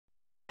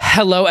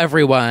Hello,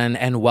 everyone,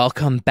 and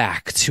welcome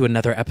back to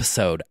another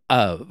episode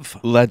of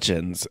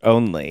Legends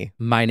Only.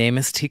 My name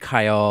is T.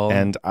 Kyle.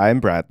 And I'm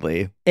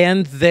Bradley.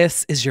 And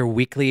this is your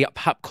weekly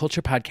pop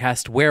culture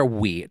podcast where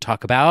we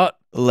talk about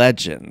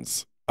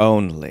Legends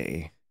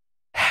Only.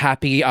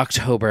 Happy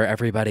October,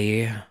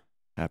 everybody.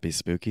 Happy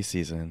spooky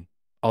season.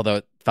 Although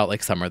it felt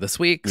like summer this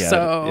week, Yeah,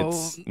 so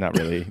it's not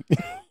really.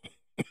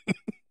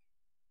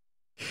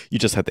 You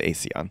just had the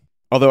AC on.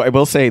 Although I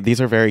will say these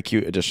are very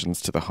cute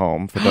additions to the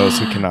home. For those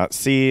who cannot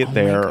see,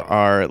 there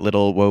are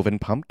little woven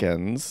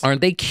pumpkins.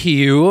 Aren't they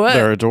cute?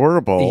 They're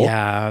adorable.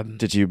 Yeah.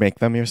 Did you make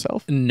them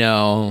yourself?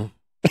 No.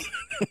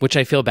 Which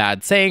I feel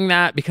bad saying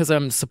that because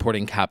I'm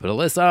supporting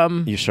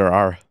capitalism. You sure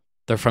are.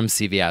 They're from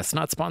CVS,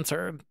 not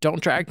sponsored.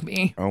 Don't drag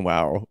me. Oh,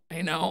 wow.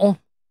 I know.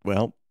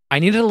 Well, I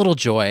needed a little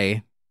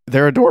joy.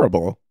 they're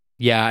adorable.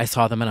 Yeah, I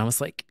saw them and I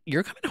was like,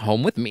 you're coming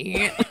home with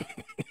me.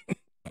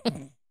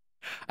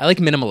 I like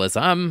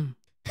minimalism.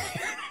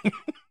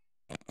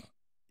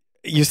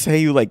 You say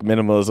you like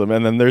minimalism,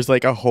 and then there's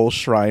like a whole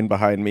shrine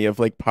behind me of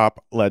like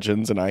pop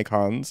legends and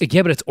icons.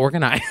 Yeah, but it's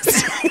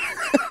organized.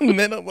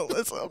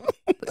 Minimalism.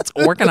 It's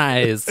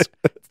organized.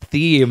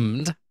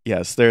 Themed.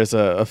 Yes, there's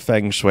a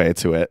feng shui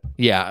to it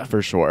Yeah.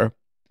 for sure.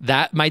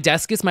 That my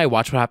desk is my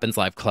Watch What Happens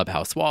Live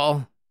Clubhouse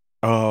wall.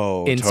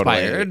 Oh,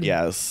 Inspired. Totally.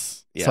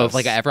 Yes. So if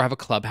like I ever have a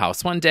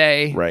clubhouse one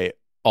day, right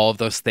all of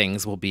those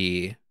things will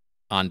be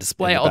on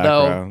display. in the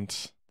Although background.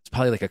 it's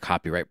probably like a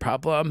copyright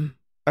problem.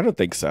 I don't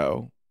think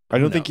so. I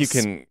Who don't think you knows?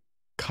 can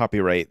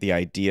copyright the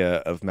idea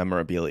of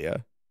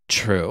memorabilia,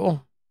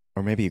 True.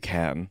 or maybe you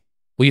can.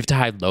 We have to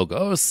hide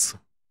logos.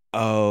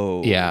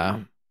 Oh,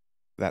 Yeah.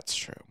 that's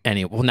true.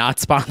 Anyway, well, not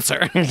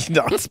sponsored.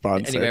 Not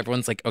sponsored. Anyway,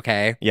 everyone's like,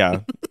 okay. Yeah,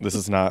 this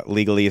is not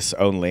legalese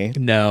only.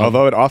 No.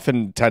 Although it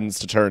often tends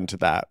to turn to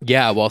that.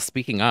 Yeah, well,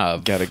 speaking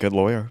of, Get a good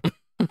lawyer.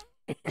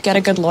 Get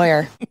a good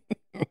lawyer.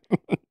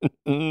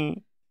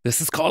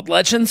 this is called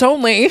Legends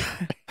Only.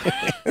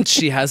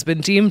 She has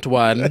been deemed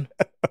one.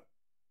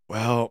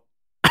 Well,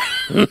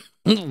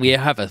 We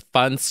have a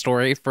fun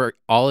story for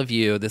all of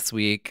you this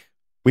week.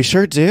 we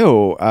sure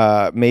do.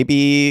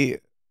 Maybe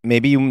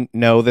you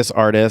know this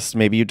artist,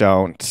 maybe you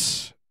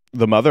don't.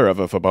 The mother of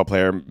a football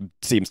player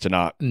seems to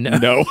not No.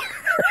 know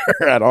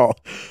her at all.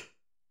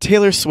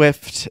 Taylor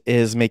Swift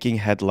is making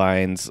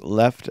headlines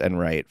left and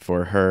right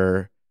for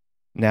her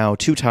now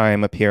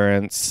two-time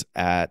appearance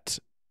at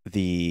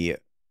the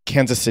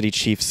Kansas City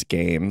Chiefs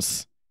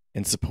games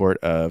in support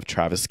of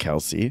Travis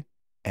Kelce.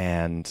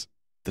 And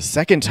the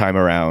second time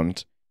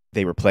around,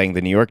 they were playing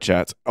the New York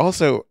Jets.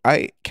 Also,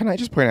 can I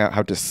just point out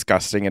how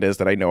disgusting it is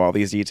that I know all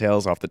these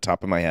details off the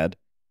top of my head?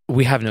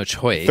 We have no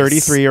choice.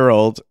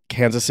 33-year-old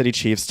Kansas City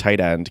Chiefs tight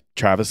end,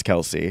 Travis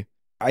Kelce.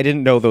 I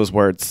didn't know those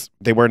words.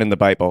 They weren't in the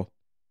Bible,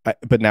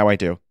 but now I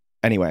do.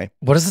 Anyway.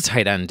 What does a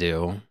tight end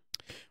do?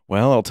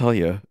 Well, I'll tell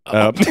you.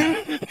 I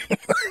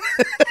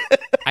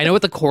know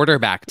what the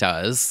quarterback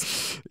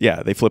does.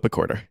 Yeah, they flip a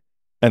quarter.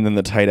 And then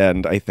the tight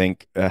end, I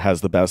think,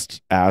 has the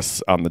best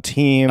ass on the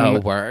team. Oh,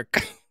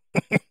 work.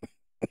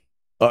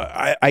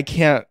 I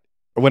can't.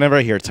 Whenever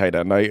I hear tight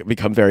end, I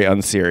become very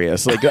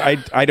unserious. Like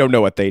I don't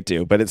know what they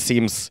do, but it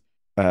seems.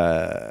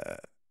 I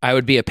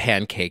would be a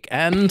pancake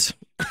end.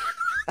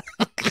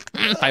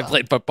 If I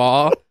played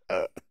football.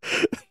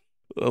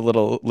 A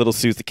little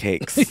Susie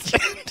Cakes.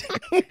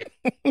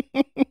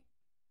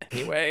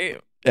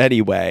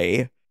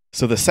 Anyway,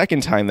 so the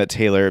second time that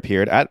Taylor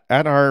appeared at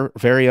our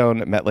very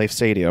own MetLife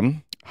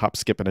Stadium, hop,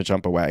 skip, and a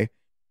jump away,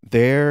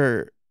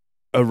 there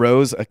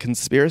arose a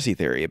conspiracy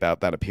theory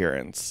about that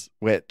appearance,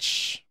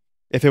 which,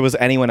 if it was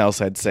anyone else,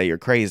 I'd say you're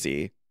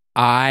crazy.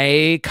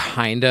 I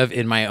kind of,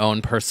 in my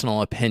own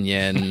personal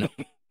opinion,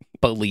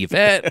 believe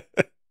it.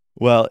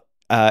 Well,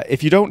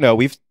 if you don't know,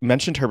 we've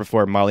mentioned her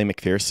before, Molly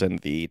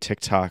McPherson, the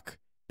TikTok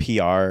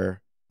PR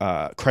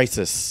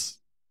crisis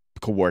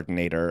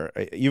coordinator.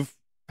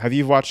 Have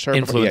you watched her?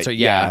 Influencer,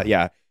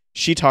 yeah.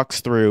 She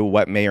talks through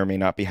what may or may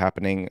not be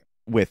happening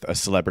with a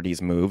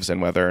celebrity's moves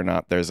and whether or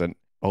not there's an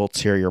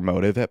ulterior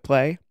motive at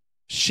play.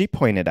 She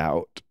pointed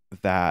out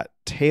that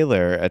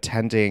Taylor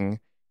attending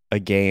a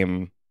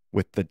game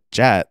with the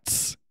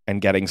Jets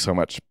and getting so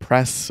much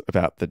press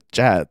about the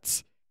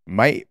Jets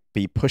might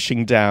be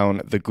pushing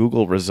down the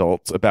Google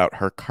results about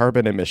her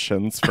carbon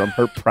emissions from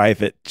her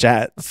private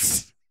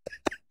jets.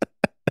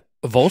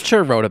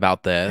 Vulture wrote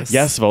about this.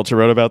 Yes, Vulture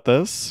wrote about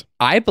this.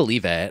 I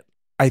believe it.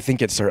 I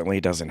think it certainly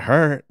doesn't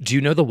hurt. Do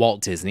you know the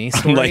Walt Disney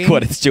story? Like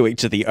what it's doing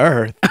to the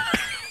earth.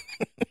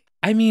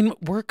 I mean,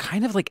 we're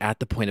kind of like at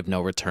the point of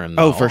no return,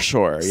 though. Oh, for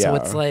sure. Yeah. So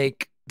it's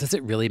like, does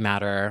it really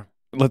matter?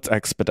 Let's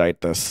expedite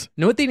this.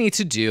 Know what they need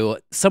to do?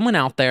 Someone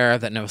out there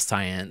that knows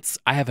science,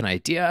 I have an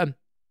idea.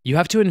 You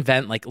have to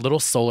invent like little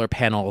solar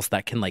panels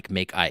that can like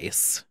make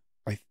ice.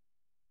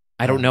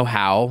 I don't know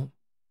how,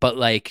 but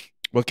like.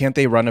 Well, can't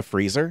they run a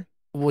freezer?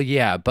 Well,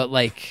 yeah, but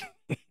like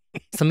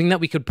something that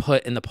we could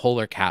put in the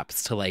polar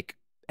caps to like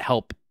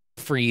help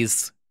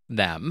freeze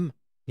them.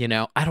 You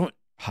know, I don't.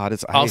 Hot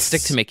as ice. I'll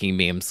stick to making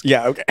memes.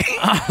 Yeah, okay.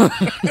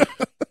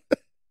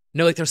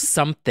 No, like there's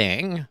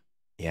something.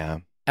 Yeah.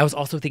 I was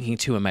also thinking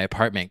too in my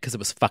apartment because it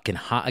was fucking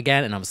hot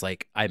again. And I was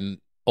like, I'm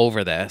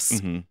over this.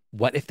 Mhm.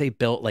 What if they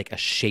built like a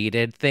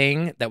shaded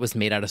thing that was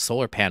made out of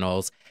solar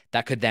panels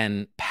that could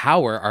then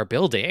power our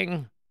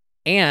building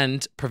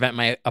and prevent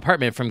my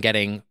apartment from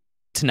getting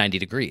to 90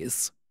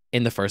 degrees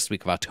in the first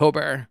week of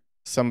October?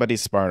 Somebody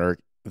smarter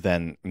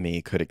than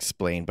me could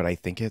explain, but I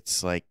think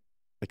it's like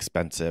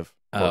expensive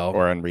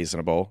or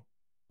unreasonable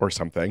or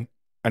something.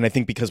 And I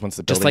think because once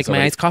the Just building's like my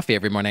already- iced coffee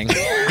every morning.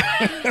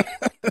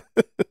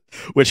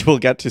 which we'll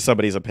get to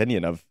somebody's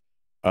opinion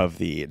of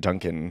the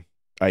Dunkin'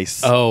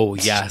 ice. Oh,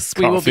 yes.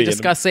 We will Coffee be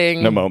discussing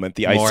in a moment.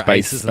 The ice more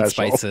spice ices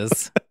special. and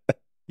spices.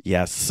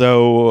 Yes.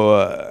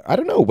 So I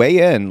don't know. Weigh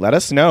in. Let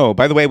us know.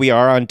 By the way, we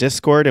are on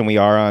Discord and we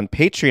are on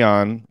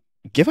Patreon.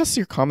 Give us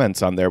your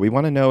comments on there. We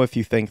want to know if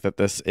you think that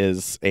this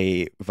is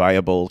a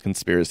viable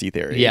conspiracy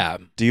theory. Yeah.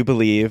 Do you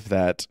believe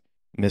that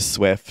Miss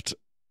Swift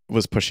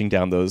was pushing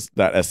down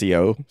that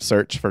SEO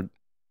search for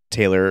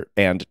Taylor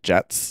and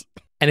Jets?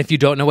 And if you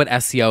don't know what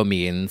SEO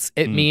means,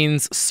 it Mm.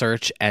 means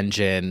search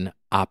engine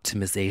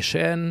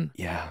optimization,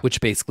 Yeah. which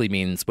basically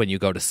means when you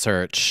go to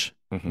search,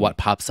 Mhm. what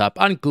pops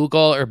up on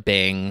Google or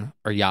Bing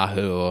or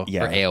Yahoo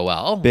Yeah. or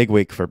AOL. Big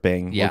week for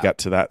Bing. Yeah. We'll get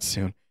to that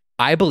soon.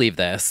 I believe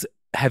this.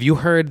 Have you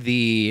heard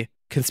the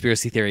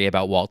conspiracy theory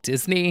about Walt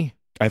Disney?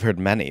 I've heard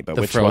many, but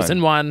The which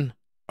Frozen one?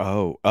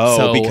 one. Oh,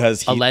 So,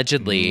 because he,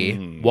 allegedly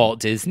Mm. Walt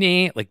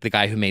Disney, like the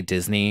guy who made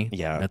Disney,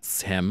 Yeah.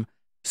 that's him.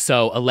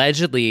 So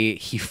allegedly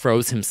he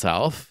froze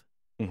himself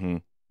hmm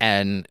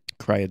and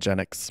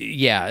Cryogenics.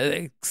 yeah,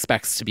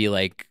 expects to be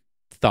like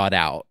thawed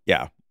out.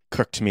 Yeah.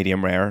 Cooked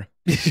medium rare.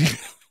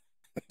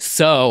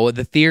 So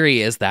the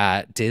theory is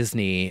that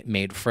Disney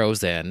made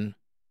Frozen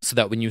so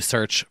that when you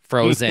search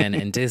Frozen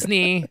and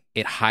Disney,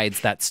 it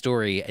hides that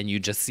story and you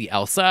just see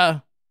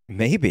Elsa.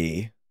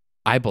 Maybe.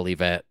 I believe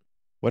it.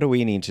 What do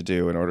we need to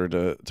do in order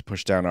to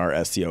push down our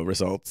SEO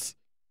results?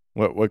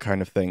 What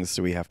kind of things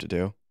do we have to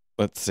do?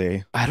 Let's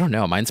see. I don't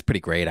know. Mine's pretty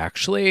great,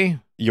 actually.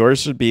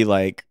 Yours should be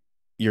like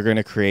you're going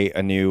to create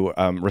a new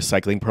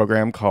recycling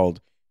program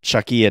called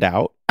Chucky It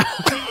Out.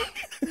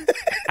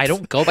 I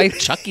don't go by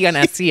Chucky on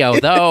SEO,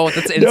 though.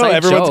 That's an inside No,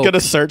 everyone's joke. going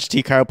to search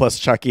T. Kyle plus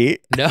Chucky.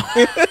 No.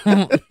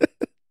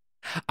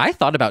 I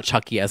thought about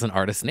Chucky as an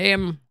artist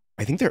name.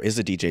 I think there is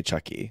a DJ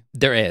Chucky.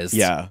 There is.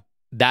 Yeah.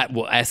 That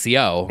will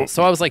SEO.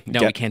 So I was like,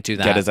 no, we can't do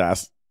that. Get his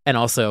ass. And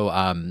also,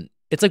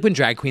 it's like when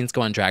drag queens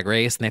go on Drag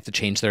Race and they have to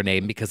change their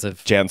name because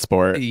of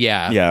Jansport.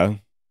 yeah. Yeah.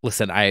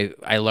 Listen, I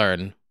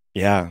learn.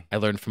 Yeah. I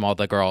learned from all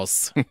the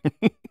girls.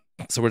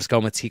 So we're just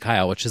going with T.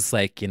 Kyle, which is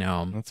like,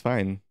 That's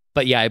fine.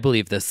 but yeah, I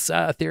believe this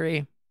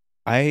theory.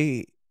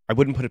 I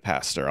wouldn't put it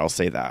past her. I'll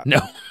say that. No.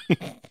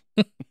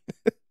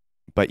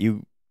 But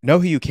you know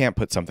who you can't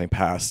put something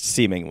past,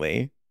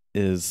 seemingly,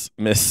 is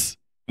Miss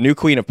New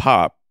Queen of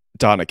Pop,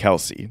 Donna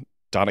Kelsey.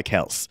 Donna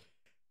Kels.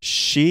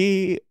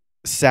 She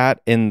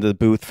sat in the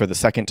booth for the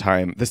second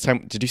time. This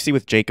time, did you see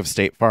with Jake of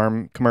State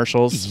Farm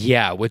commercials?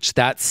 Yeah, which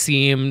that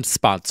seemed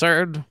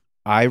sponsored.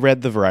 I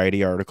read the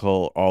Variety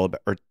article all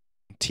about, or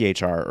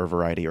THR or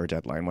Variety or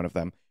Deadline, one of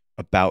them,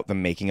 about the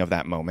making of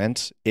that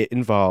moment. It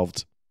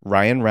involved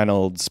Ryan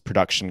Reynolds'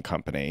 production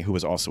company, who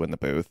was also in the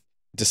booth,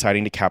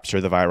 deciding to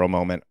capture the viral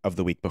moment of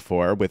the week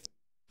before with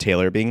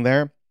Taylor being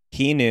there.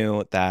 He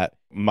knew that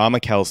Mama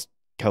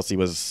Kelsey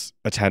was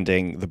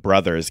attending the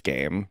Brothers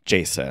game,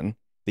 Jason,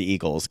 the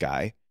Eagles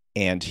guy,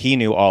 and he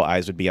knew all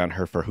eyes would be on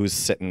her for who's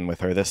sitting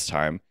with her this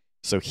time.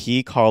 So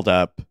he called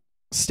up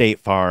State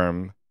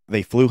Farm.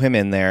 They flew him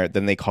in there.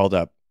 Then they called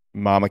up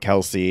Mama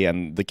Kelsey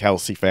and the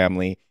Kelsey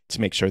family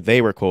to make sure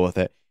they were cool with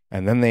it.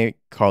 And then they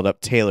called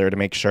up Taylor to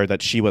make sure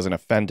that she wasn't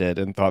offended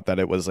and thought that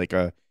it was like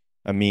a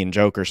mean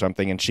joke or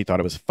something. And she thought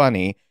it was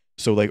funny.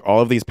 So like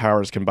all of these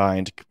powers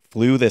combined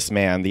flew this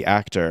man, the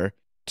actor,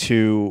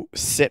 to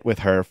sit with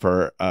her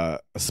for a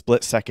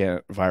split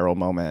second viral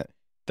moment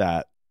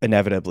that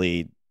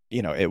inevitably,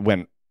 it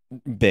went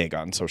big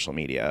on social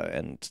media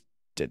and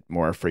did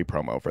more free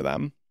promo for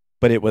them.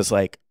 But it was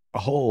like a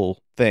whole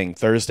thing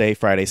Thursday,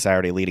 Friday,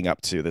 Saturday leading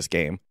up to this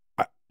game.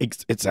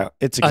 It's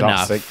exhausting.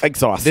 Enough.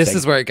 Exhausting. This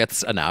is where it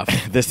gets enough.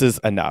 This is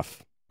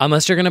enough.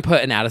 Unless you're gonna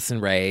put an Addison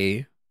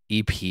Rae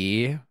EP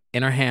in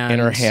her hand. In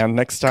her hand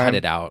next time. Cut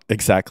it out.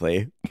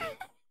 Exactly.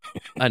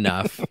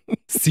 Enough.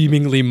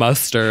 Seemingly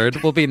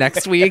Mustard will be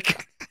next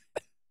week.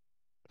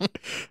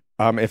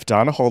 If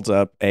Donna holds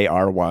up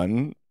AR1,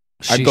 I'm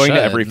She going to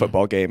should. every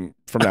football game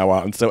from now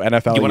on. So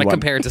NFL, You want to won.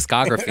 compare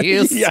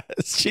discographies?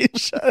 Yes, she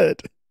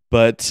should.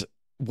 But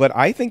what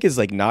I think is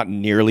like not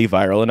nearly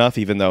viral enough,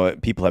 even though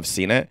people have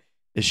seen it,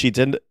 is she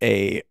did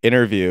a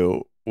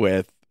interview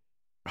with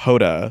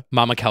Hoda,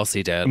 Mama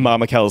Kelsey did.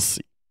 Mama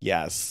Kelsey.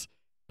 Yes.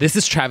 This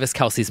is Travis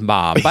Kelsey's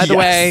mom, by the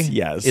way.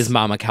 Yes. Is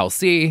Mama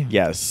Kelsey?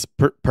 Yes.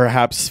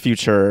 Perhaps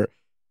future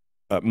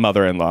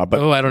mother-in-law, but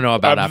Oh, I don't know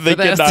about I'm after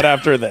thinking this. not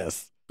after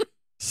this.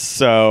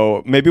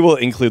 So maybe we'll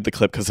include the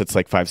clip because it's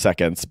like 5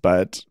 seconds.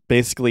 But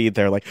basically,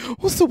 they're like,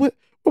 "Well, so what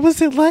was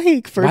it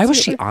like?" For Why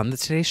was she on the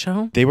Today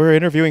Show? They were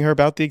interviewing her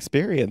about the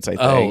experience. I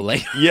think. Oh,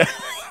 like yeah,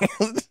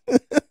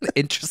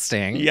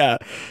 interesting. yeah.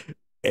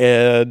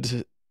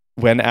 And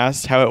when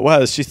asked how it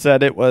was, she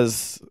said it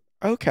was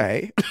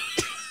okay.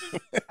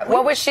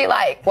 What was she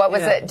like? What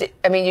was it?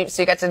 I mean,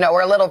 so you got to know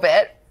her a little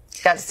bit.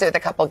 Got to see with a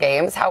couple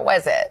games. How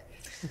was it?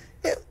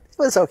 It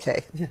was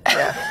okay.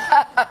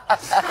 Yeah.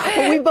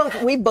 Well,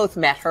 we both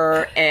met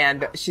her,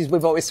 and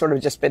we've always sort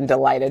of just been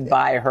delighted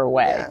by her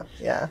way.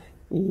 Yeah.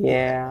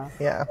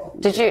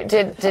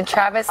 Did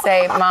Travis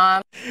say,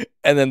 "Mom"?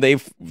 And then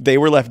they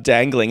were left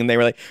dangling, and they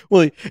were like,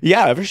 "Well,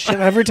 yeah,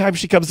 every time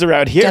she comes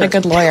around here, Get a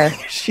good lawyer.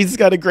 She's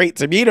got a great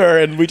demeanor,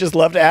 and we just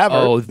love to have her."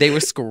 Oh, they were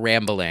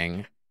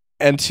scrambling.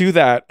 And to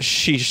that,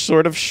 she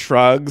sort of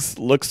shrugs,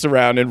 looks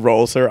around, and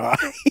rolls her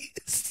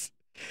eyes.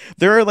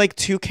 There are like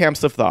two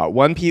camps of thought.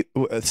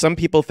 Some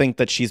people think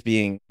that she's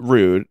being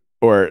rude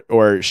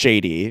or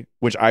shady,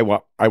 which I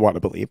want to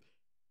believe.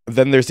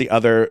 Then there's the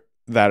other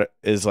that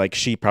is like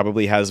she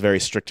probably has very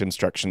strict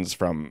instructions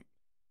from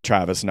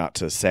Travis not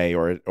to say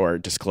or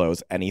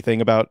disclose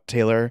anything about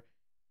Taylor.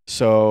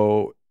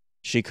 So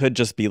she could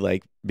just be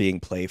like being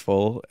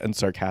playful and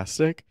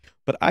sarcastic.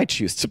 But I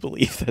choose to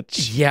believe that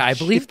Yeah, I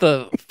believe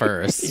the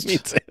first. Me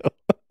too.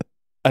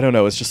 I don't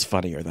know. It's just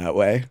funnier that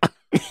way.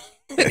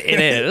 It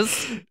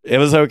is. It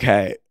was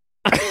okay.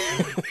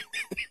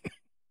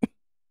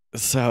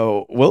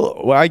 So,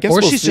 well, I guess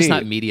or we'll she's see. just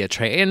not media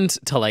trained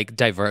to like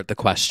divert the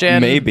question.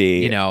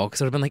 Maybe.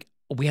 Because it would have been like,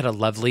 we had a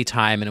lovely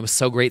time and it was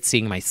so great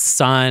seeing my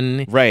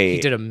son. Right.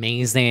 He did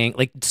amazing.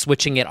 Like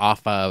switching it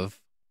off of.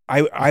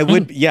 I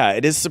would, yeah,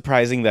 it is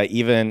surprising that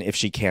even if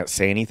she can't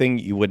say anything,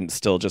 you wouldn't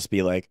still just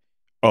be like,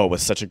 oh, it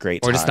was such a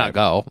great time. Or just not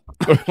go.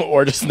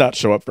 or just not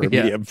show up for a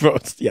media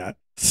post. Yeah.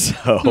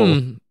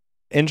 So,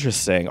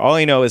 interesting. All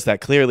I know is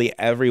that clearly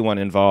everyone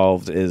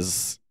involved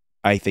is,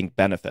 I think,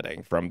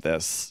 benefiting from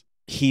this.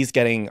 He's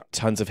getting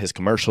tons of his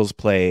commercials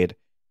played.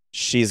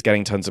 She's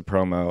getting tons of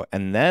promo.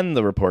 And then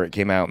the report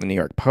came out in the New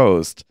York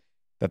Post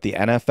that the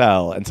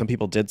NFL, and some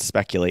people did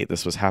speculate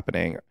this was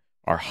happening,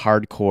 are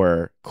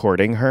hardcore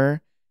courting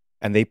her.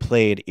 And they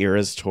played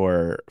Eras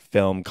Tour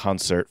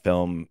concert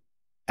film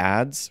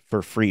ads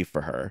for free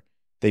for her.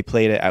 They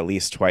played it at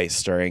least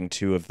twice during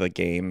two of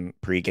the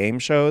pre-game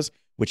shows,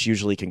 which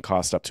usually can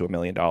cost up to $1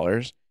 million.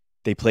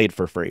 They played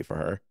for free for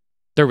her.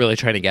 They're really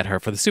trying to get her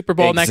for the Super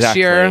Bowl next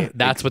year.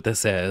 That's what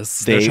this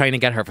is. They're trying to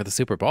get her for the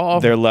Super Bowl.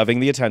 They're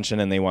loving the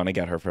attention and they want to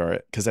get her for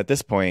it. Because at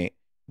this point,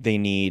 they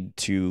need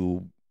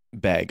to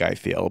beg, I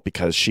feel,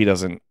 because she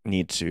doesn't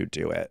need to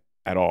do it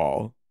at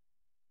all.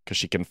 Because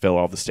she can fill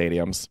all the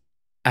stadiums.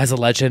 As a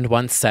legend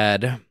once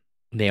said,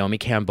 Naomi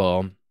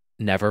Campbell,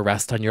 never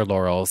rest on your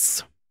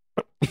laurels.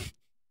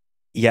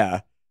 Yeah.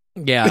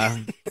 Yeah.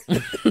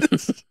 But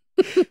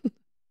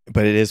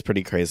it is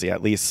pretty crazy.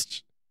 At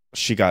least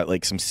she got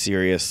like some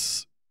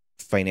serious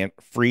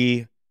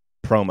free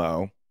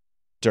promo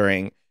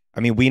during. I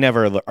mean, we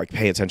never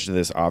pay attention to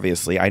this,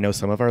 obviously. I know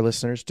some of our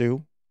listeners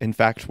do, in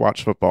fact,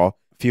 watch football.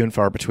 Few and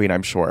far between,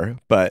 I'm sure.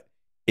 But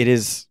it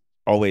is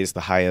always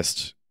the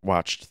highest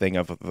watched thing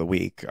of the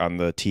week on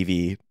the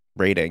TV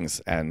ratings.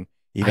 And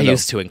even I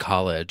used to in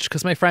college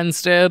because my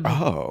friends did.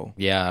 Oh.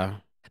 Yeah.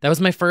 That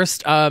was my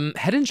first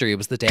head injury. It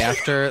was the day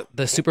after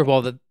the Super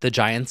Bowl that the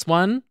Giants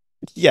won.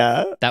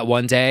 Yeah. That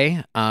one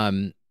day.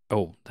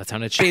 Oh, that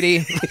sounded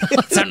shady.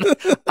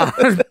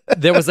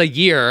 There was a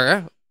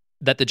year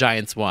that the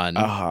Giants won.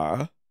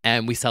 Uh-huh.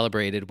 And we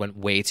celebrated, went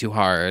way too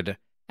hard.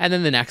 And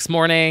then the next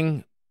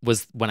morning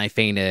was when I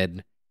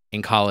fainted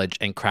in college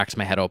and cracked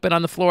my head open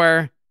on the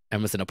floor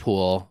and was in a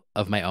pool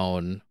of my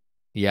own.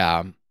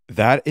 Yeah.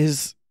 That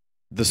is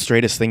the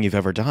straightest thing you've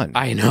ever done.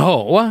 I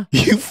know.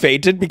 You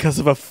fainted because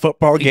of a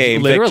football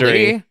game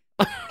Literally. victory.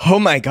 Oh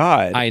my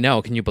God. I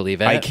know. Can you believe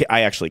it?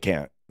 I actually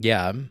can't.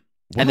 Yeah. Whoa.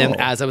 And then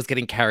as I was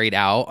getting carried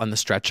out on the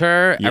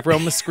stretcher,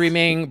 everyone was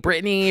screaming,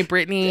 Brittany,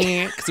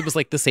 Brittany, because it was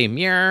like the same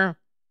year.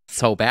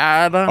 So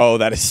bad. Oh,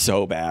 that is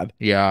so bad.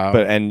 Yeah.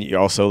 And you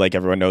also, like,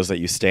 everyone knows that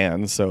you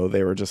stand. So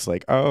they were just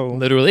like, oh.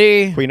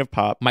 Literally. Queen of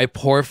pop. My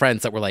poor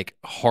friends that were like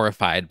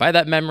horrified by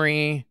that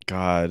memory.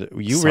 God,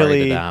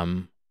 Sorry to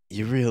them.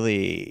 You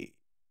really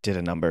did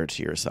a number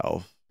to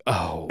yourself.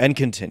 Oh. And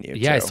continue.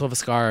 Yeah, I still have a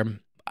scar.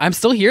 I'm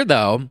still here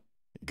though.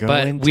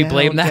 Going but we down,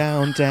 blame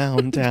that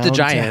down, the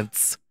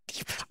Giants.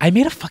 I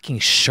made a fucking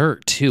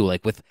shirt too,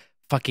 like with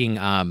fucking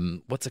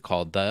what's it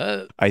called?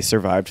 I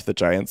survived the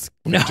Giants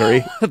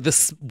victory. No,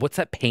 what's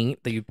that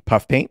paint that you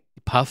puff paint?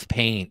 Puff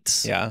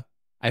paint. Yeah.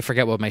 I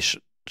forget what my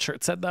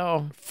shirt said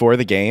though. For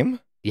the game?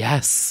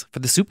 Yes, for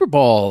the Super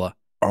Bowl.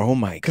 Oh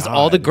my God. Because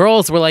all the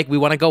girls were like, we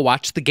want to go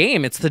watch the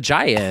game. It's the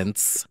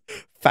Giants.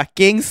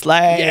 Fucking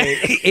slay.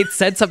 Yeah, it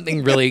said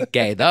something really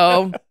gay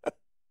though.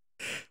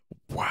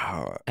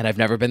 Wow. And I've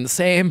never been the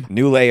same.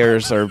 New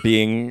layers are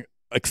being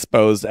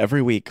exposed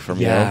every week from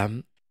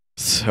you.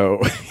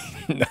 So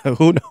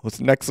who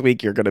knows? Next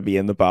week you're going to be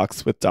in the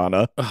box with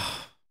Donna.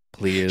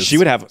 Please. She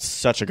would have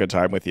such a good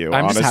time with you.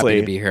 I'm honestly. just happy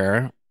to be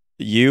here.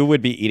 You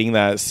would be eating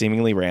that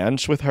seemingly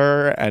ranch with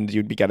her, and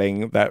you'd be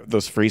getting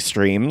those free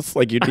streams.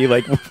 Like you'd be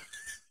like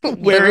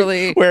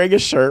wearing a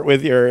shirt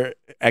with your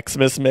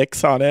Xmas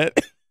mix on it.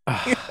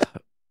 I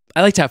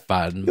like to have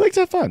fun. You like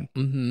to have fun.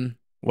 Mm-hmm.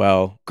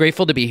 Well,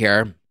 grateful to be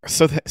here.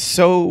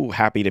 So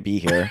happy to be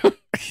here.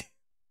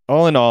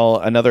 All in all,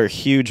 another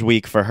huge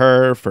week for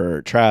her,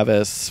 for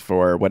Travis,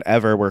 for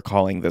whatever we're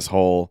calling this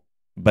whole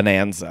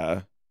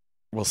bonanza.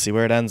 We'll see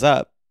where it ends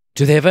up.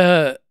 Do they have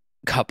a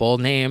couple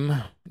name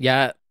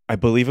yet? I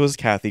believe it was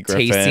Kathy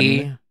Griffin.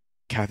 Tacey.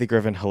 Kathy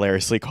Griffin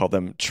hilariously called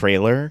them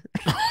trailer.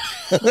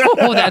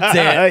 Oh, that's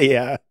it.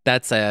 Yeah.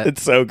 That's it.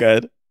 It's so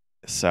good.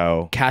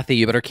 So Kathy,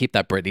 you better keep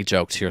that Britney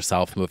joke to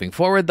yourself moving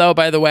forward, though,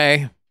 by the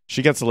way.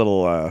 she gets a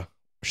little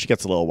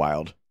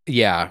wild.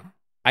 Yeah.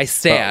 I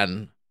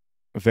stan.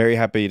 Very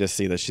happy to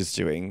see that she's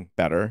doing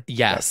better.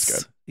 Yes.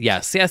 That's good.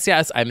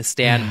 Yes. I'm a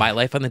stan. My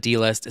Life on the D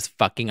List is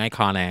fucking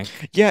iconic.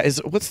 Yeah,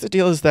 what's the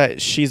deal is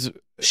that She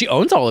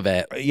owns all of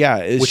it.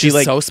 is Which she is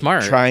like so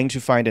smart. trying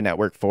to find a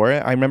network for it?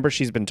 I remember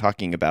she's been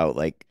talking about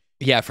like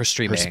Yeah, for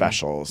streaming. her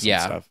specials Yeah.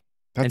 and stuff.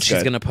 That's And she's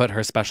good. going to put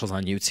her specials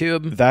on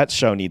YouTube. That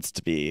show needs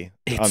to be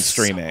It's on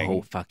streaming.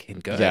 so fucking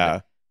good.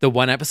 Yeah. The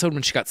one episode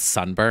when she got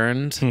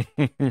sunburned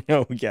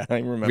Oh yeah, I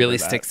remember. really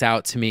that. sticks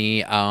out to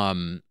me.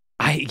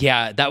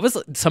 That was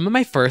some of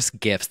my first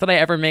gifts that I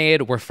ever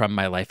made were from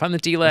My Life on the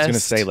D I was List. gonna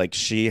say like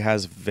she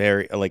has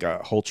very like a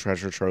whole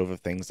treasure trove of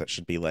things that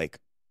should be like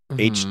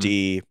Mhm.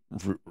 HD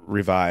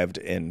revived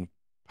in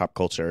pop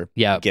culture.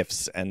 Yeah.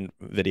 gifs and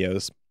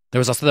videos. There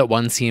was also that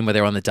one scene where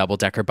they were on the double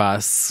decker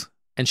bus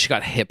and she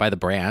got hit by the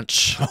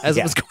branch as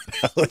yeah. it was going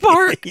to the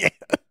park.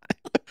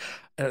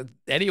 Yeah.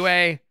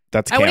 Anyway,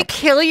 That's I want camp. to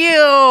kill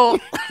you.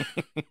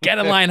 Get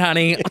in line,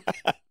 honey.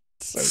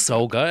 So,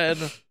 So good.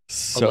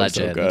 so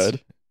legend.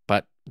 good.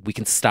 But we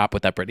can stop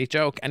with that Britney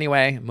joke.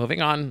 Anyway,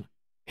 moving on.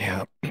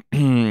 Yeah.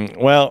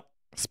 Well,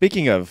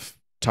 speaking of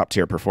top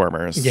tier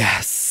performers,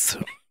 Yes.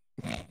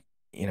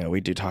 we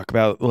do talk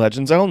about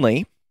Legends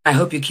Only. I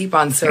hope you keep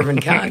on serving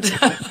cunt.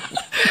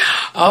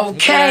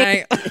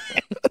 Okay.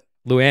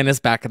 Luann is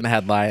back in the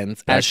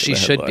headlines, Back as in she the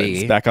should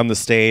headlines. be. Back on the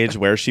stage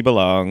where she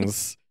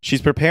belongs.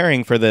 She's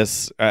preparing for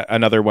this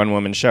another one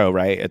woman show,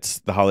 right? It's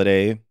the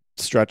holiday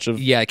stretch of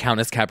Yeah,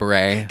 Countess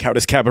Cabaret,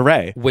 Countess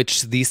Cabaret.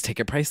 which these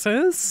ticket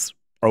prices,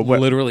 Or what?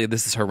 literally,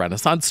 this is her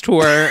Renaissance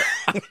tour.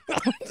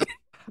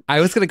 I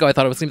was going to go, I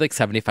thought it was going to be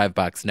like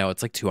 $75. No,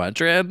 it's like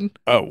 200.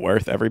 Oh,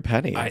 worth every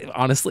penny.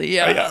 Honestly,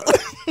 yeah.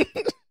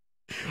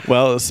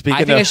 Well, I speaking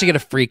think I of, should get a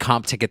free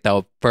comp ticket,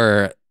 though,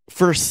 for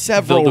for the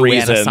several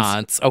reasons,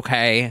 Renaissance.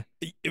 Okay.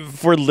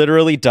 for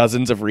literally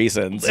dozens of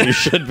reasons, you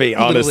should be.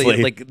 Honestly,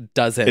 Literally, like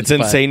dozens. it's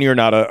but- insane you're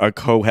not a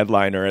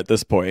co-headliner at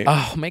this point.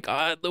 Oh my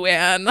God,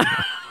 Luann.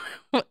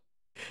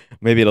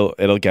 Maybe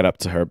it'll get up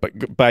to her,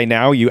 but by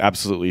now you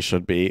absolutely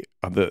should be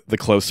on the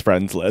close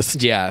friends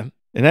list. Yeah.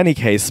 In any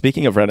case,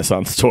 speaking of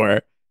Renaissance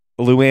Tour,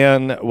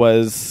 Luann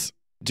was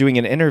doing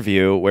an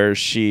interview where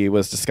she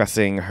was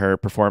discussing her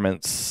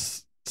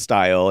performance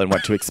style and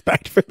what to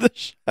expect for the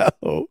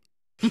show.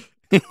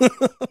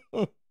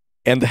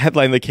 And the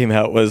headline that came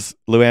out was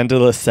Luann de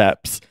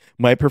Lesseps,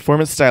 my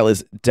performance style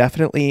is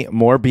definitely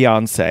more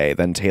Beyonce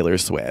than Taylor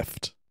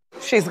Swift.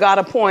 She's got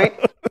a point.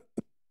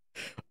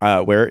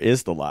 Where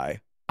is the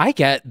lie? I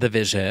get the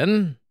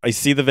vision, I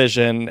see the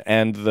vision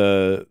and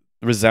the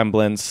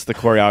resemblance, the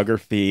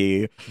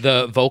choreography.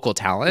 the vocal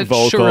talent.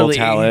 Vocal surely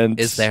talent.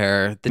 is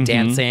there. The Mhm.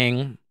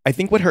 dancing. I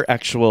think what her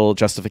actual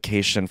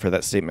justification for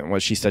that statement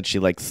was, she said she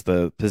likes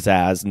the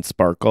pizzazz and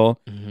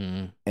sparkle.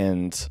 Mhm.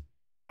 And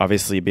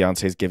obviously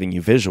Beyonce's giving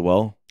you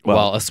visual.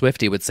 Well, a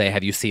Swiftie would say,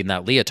 have you seen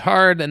that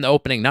leotard in the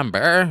opening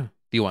number?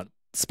 Do you want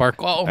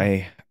sparkle?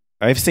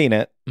 I've seen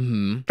it.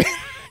 Mhm.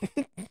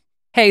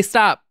 Hey,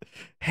 stop.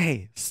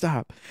 Hey,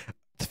 stop.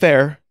 It's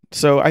fair.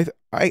 So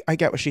I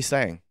get what she's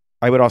saying.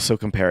 I would also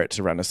compare it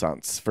to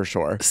Renaissance for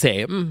sure.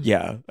 Same.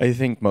 Yeah, I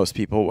think most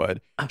people would.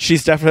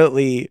 She's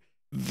definitely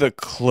the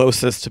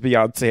closest to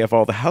Beyonce of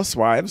all the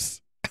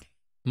housewives.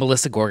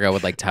 Melissa Gorga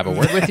would like to have a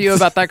word with you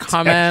about that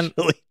comment.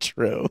 Actually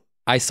true.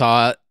 I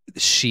saw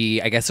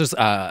I guess there's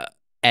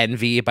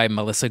Envy by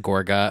Melissa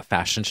Gorga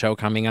fashion show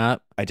coming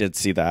up. I did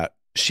see that.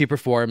 She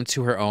performed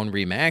to her own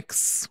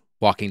remix,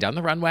 Walking Down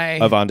the Runway.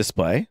 Of On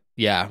Display.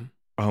 Yeah.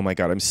 Oh my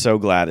God, I'm so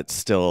glad it's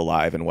still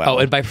alive and well. Oh,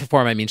 and by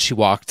perform, I mean she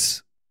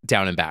walked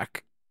down and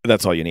back.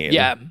 That's all you need.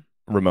 Yeah.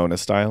 Ramona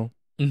style.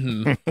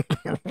 hmm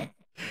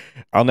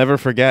I'll never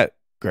forget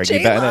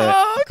Greggy Bennett.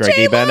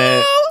 Greggy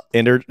Bennett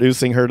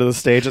introducing her to the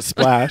stage at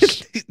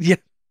Splash. Yeah.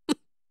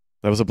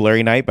 That was a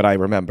blurry night, but I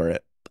remember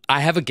it. I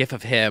have a gif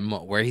of him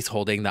where he's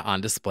holding the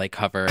on display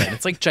cover and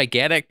it's like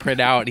gigantic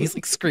printout and he's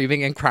like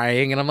screaming and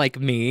crying and I'm like,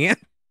 me?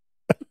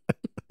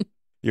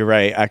 You're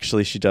right.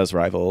 Actually, she does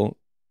rival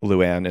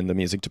Luann in the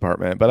music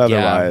department, but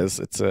otherwise,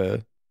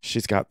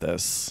 she's got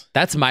this.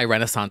 That's my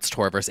Renaissance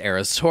tour versus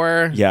Eras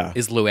tour. Yeah.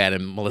 Is Luann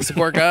and Melissa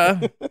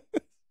Gorga.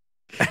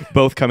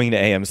 Both coming to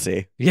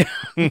AMC. Yeah.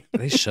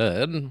 They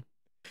should.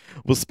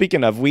 Well,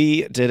 speaking of,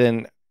 we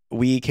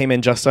came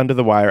in just under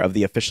the wire of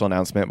the official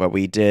announcement, but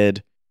we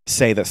did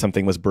say that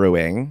something was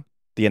brewing.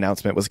 The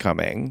announcement was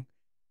coming.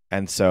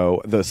 And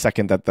so the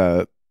second that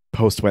the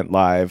post went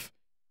live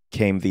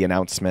came the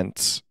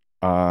announcement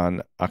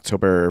on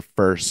October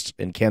 1st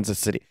in Kansas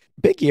City.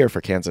 Big year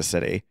for Kansas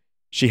City.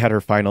 She had her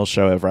final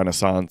show of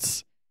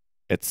Renaissance.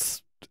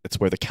 It's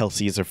where the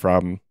Kelseys are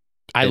from.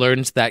 I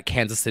learned that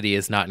Kansas City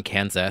is not in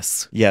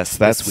Kansas. Yes,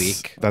 this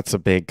week. That's a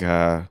big.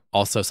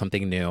 Also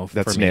something new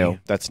That's for me. new.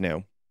 That's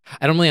new.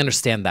 I don't really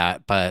understand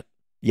that, but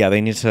Yeah,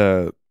 they need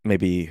to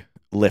maybe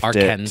lift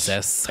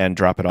Arkansas. it and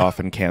drop it off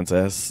in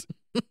Kansas.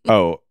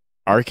 Oh,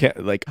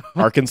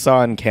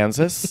 Arkansas and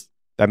Kansas?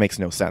 That makes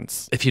no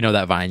sense. if you know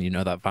that Vine, you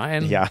know that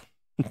Vine. Yeah.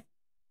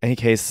 Any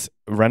case,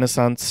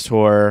 Renaissance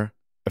Tour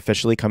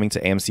officially coming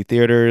to AMC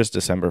theaters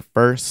December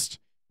 1st.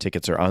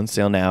 Tickets are on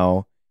sale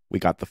now. We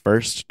got the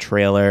first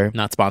trailer.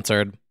 Not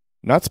sponsored.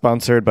 Not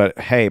sponsored, but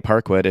hey,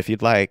 Parkwood, if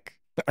you'd like,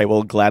 I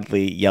will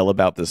gladly yell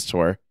about this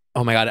tour.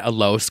 Oh my God, a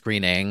low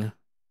screening.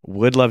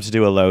 Would love to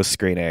do a low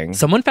screening.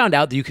 Someone found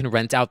out that you can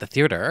rent out the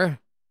theater.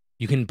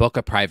 You can book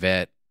a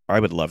private. I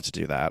would love to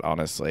do that,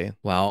 honestly.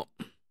 Well,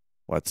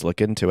 Let's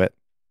look into it.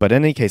 But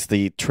in any case,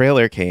 the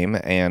trailer came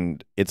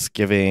and it's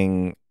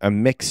giving a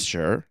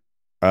mixture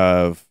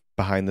of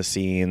behind the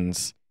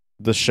scenes,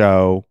 the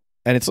show,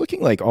 and it's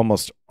looking like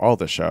almost all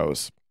the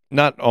shows.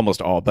 Not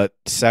almost all, but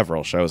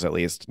several shows at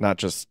least, not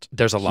just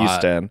there's a lot.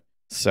 Houston.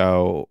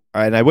 So,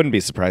 and I wouldn't be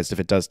surprised if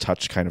it does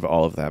touch kind of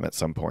all of them at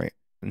some point.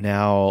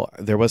 Now,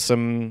 there was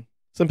some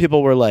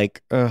people were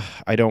like,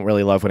 I don't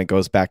really love when it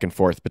goes back and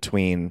forth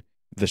between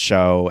the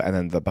show and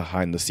then the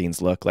behind the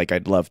scenes look. Like,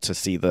 I'd love to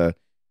see the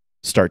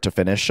start to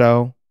finish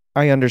show.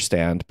 I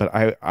understand, but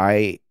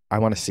I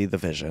want to see the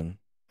vision.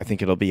 I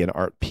think it'll be an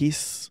art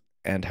piece,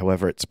 and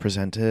however it's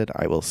presented,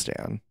 I will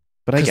stand.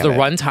 But I Because get the it.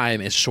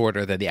 runtime is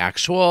shorter than the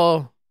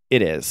actual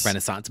It is.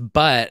 Renaissance.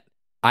 But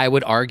I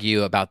would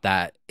argue about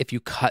that if you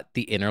cut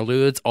the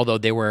interludes, although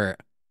they were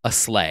a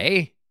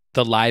sleigh,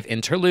 the live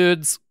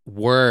interludes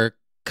were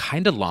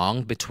kind of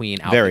long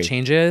between outfit Very.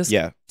 changes.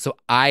 Yeah. So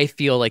I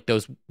feel like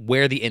those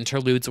where the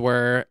interludes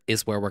were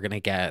is where we're gonna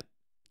get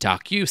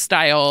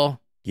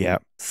docu-style Yeah,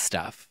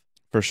 stuff.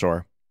 for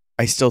sure.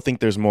 I still think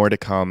there's more to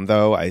come,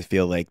 though. I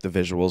feel like the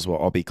visuals will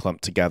all be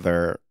clumped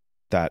together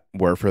that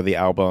were for the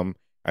album.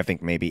 I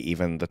think maybe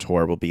even the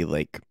tour will be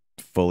like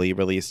fully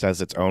released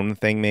as its own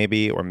thing,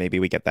 maybe, or maybe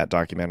we get that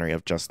documentary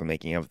of just the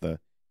making of the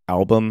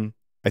album.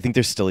 I think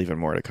there's still even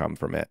more to come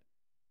from it.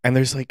 And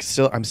there's like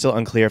I'm still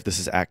unclear if this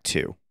is Act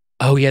 2.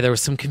 Oh yeah, there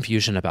was some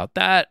confusion about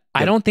that.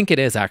 I Yeah. don't think it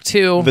is Act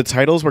 2. The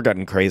titles were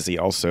getting crazy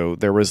also.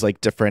 There was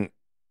like different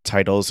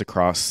titles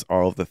across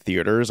all of the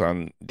theaters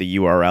on the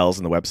URLs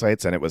and the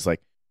websites, and it was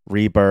like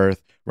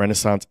Rebirth,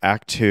 Renaissance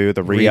Act 2,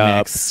 the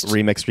re-up,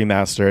 remixed,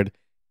 remastered.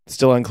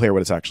 Still unclear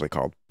what it's actually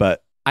called,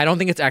 but I don't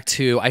think it's Act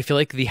 2. I feel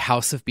like the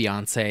House of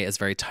Beyonce is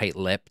very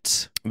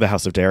tight-lipped. the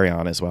House of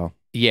Darion as well.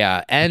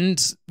 Yeah,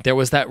 and there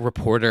was that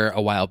reporter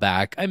a while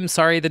back. I'm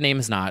sorry the name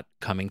is not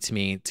coming to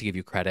me to give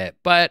you credit,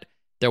 but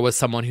there was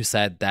someone who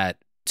said that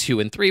 2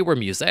 and 3 were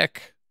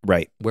music.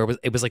 Right.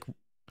 It was like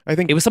I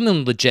think it was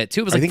something legit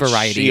too. It was I like think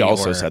variety. she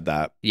also or- said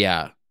that.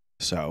 Yeah.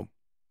 So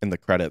in the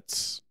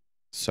credits.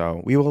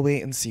 So we will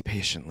wait and see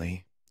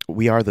patiently.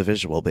 We are the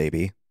visual,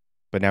 baby.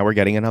 But now we're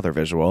getting another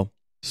visual.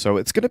 So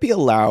it's going to be a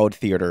loud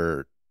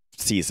theater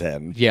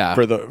season. Yeah.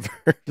 For the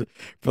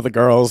for the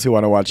girls who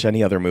want to watch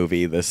any other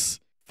movie this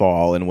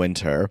fall and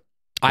winter.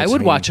 I would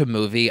Between- watch a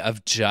movie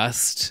of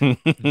just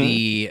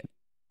the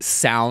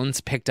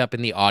sounds picked up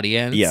in the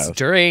audience Yeah.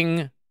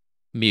 during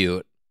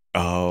mute.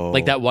 Oh.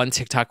 Like that one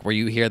TikTok where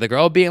you hear the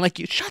girl being like,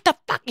 "You shut the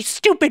fuck, you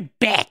stupid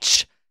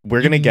bitch."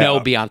 We're going to get No,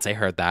 Beyonce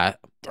heard that.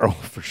 Oh,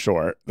 for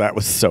sure. That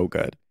was so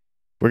good.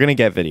 We're going to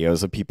get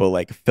videos of people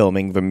like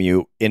filming the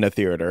mute in a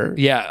theater.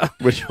 Yeah.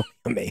 Which will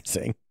be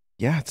amazing.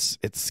 Yeah,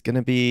 it's going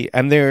to be,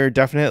 and they're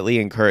definitely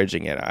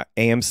encouraging it.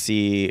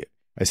 AMC,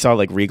 I saw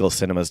like Regal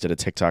Cinemas did a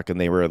TikTok and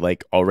they were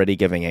like already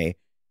giving a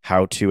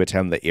how to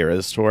attend the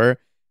Eras tour.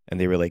 And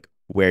they were like,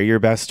 wear your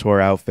best tour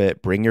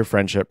outfit, bring your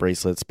friendship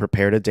bracelets,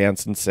 prepare to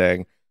dance and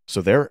sing.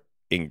 So they're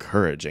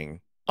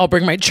encouraging. I'll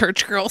bring my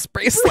church girls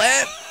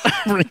bracelet.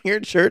 Bring your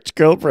church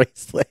girl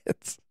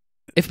bracelets.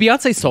 If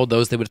Beyonce sold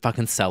those, they would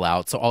fucking sell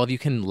out. So all of you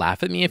can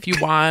laugh at me if you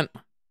want.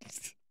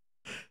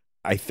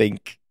 I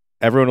think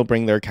everyone will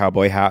bring their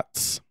cowboy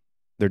hats,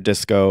 their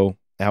disco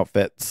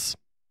outfits.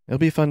 It'll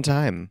be a fun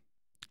time.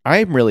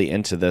 I'm really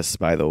into this,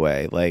 by the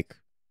way. Like,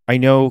 I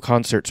know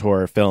concert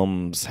tour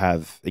films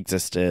have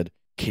existed.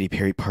 Katy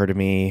Perry, Part of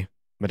Me,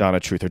 Madonna,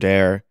 Truth or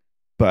Dare.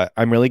 But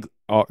I'm really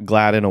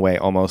glad in a way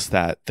almost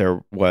that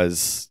there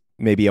was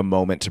maybe a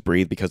moment to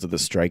breathe because of the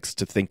strikes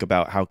to think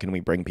about how can we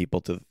bring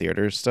people to the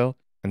theaters still.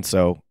 And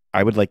so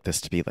I would like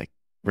this to be like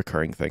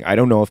recurring thing. I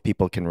don't know if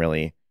people can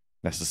really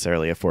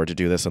necessarily afford to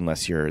do this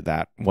unless you're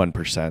that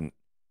 1%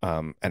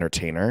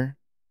 entertainer.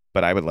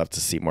 But I would love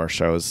to see more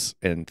shows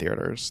in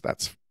theaters.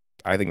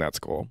 I think that's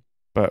cool.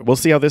 But we'll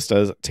see how this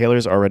does.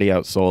 Taylor's already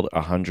outsold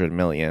 100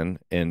 million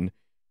in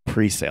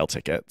pre-sale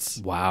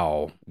tickets,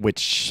 Wow.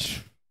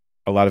 which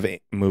a lot of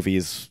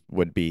movies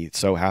would be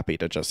so happy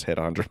to just hit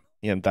 100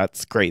 million.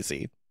 That's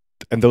crazy.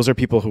 And those are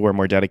people who are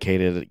more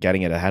dedicated at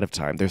getting it ahead of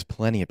time. There's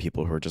plenty of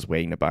people who are just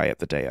waiting to buy it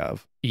the day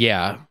of.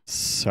 Yeah.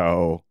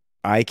 So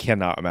I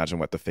cannot imagine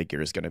what the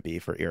figure is going to be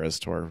for Eras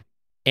Tour.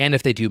 And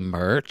if they do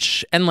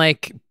merch and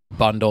like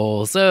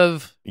bundles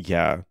of,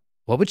 Yeah.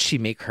 what would she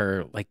make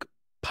her like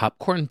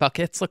popcorn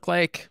buckets look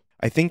like?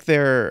 I think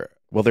they're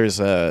Well, there's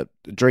a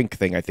drink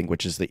thing, I think,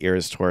 which is the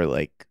Eras Tour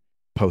like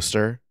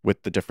poster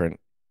with the different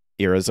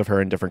eras of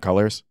her in different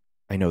colors.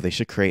 I know they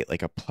should create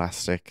like a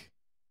plastic.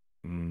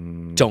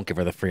 Don't give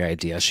her the free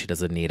idea. She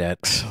doesn't need it.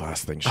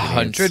 Last thing she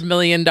 $100 needs.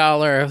 million.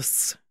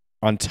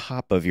 On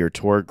top of your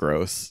tour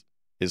gross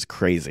is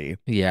crazy.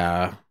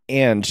 Yeah.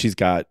 And she's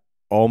got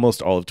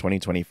almost all of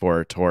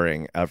 2024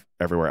 touring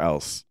everywhere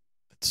else.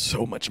 It's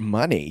so much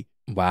money.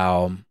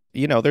 Wow.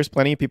 You know, there's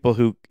plenty of people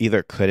who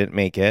either couldn't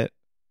make it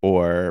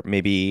or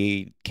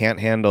maybe can't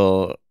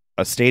handle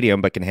a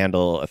stadium but can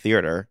handle a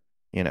theater.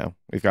 You know,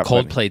 we've got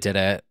Coldplay did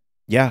it.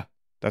 Yeah,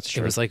 that's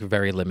true. It was like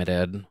very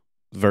limited.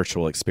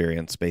 Virtual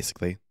experience,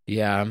 basically.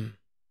 Yeah.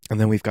 And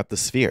then we've got the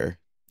Sphere.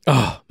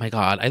 Oh my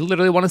God. I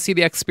literally want to see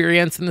the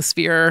experience in the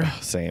Sphere.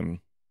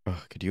 Same.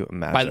 Oh, could you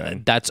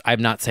imagine?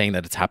 I'm not saying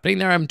that it's happening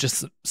there. I'm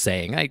just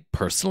saying I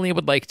personally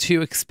would like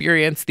to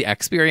experience the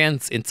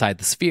experience inside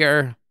the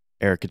Sphere.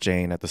 Erika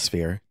Jane at the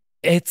Sphere.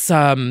 It's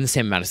the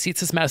same amount of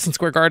seats as Madison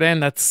Square Garden.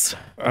 That's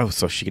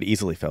so she could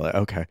easily fill it.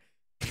 Okay.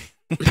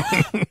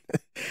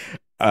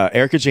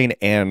 Erika Jane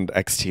and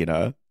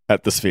Xtina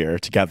at the Sphere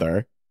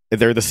together.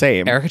 They're the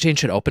same. Erika Jane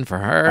should open for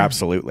her.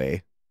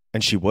 Absolutely.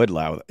 And she would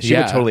allow that. She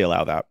would totally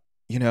allow that.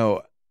 You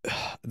know,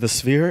 the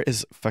Sphere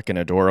is fucking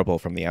adorable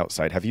from the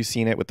outside. Have you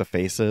seen it with the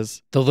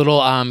faces? The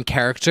little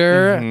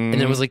character, Mhm.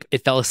 and it was like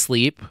it fell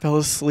asleep. Fell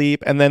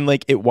asleep, and then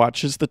like it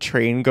watches the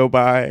train go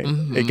by.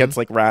 Mhm. It gets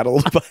like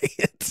rattled by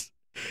it.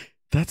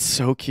 That's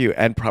so cute,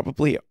 and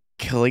probably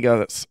killing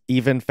us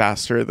even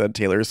faster than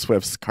Taylor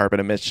Swift's carbon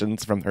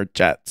emissions from her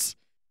jets.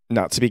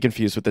 Not to be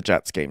confused with the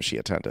Jets game she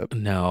attended.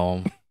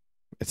 No,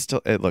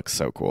 It looks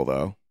so cool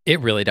though. it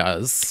really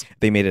does.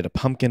 They made it a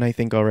pumpkin, I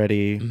think,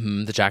 already.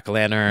 The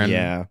jack-o'-lantern.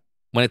 Yeah.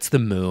 When it's the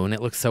moon, it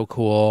looks so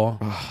cool.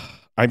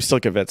 I'm still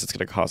convinced it's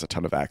going to cause a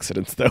ton of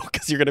accidents though,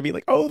 because you're going to be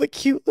like, oh, the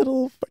cute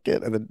little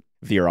fucking, and then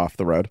veer off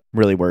the road. I'm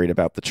really worried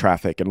about the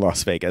traffic in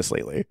Las Vegas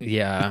lately.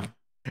 Yeah.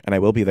 And I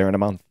will be there in a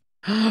month.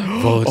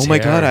 Oh my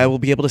God, I will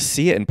be able to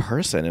see it in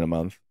person in a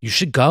month. You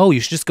should go. You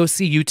should just go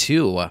see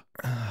U2.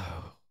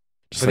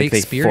 Just For like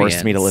the they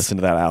forced me to experience. listen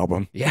to that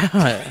album.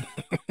 Yeah.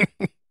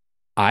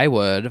 I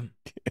would.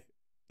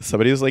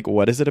 Somebody was like,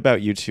 what is it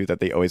about you two that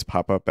they always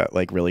pop up at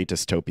like really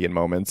dystopian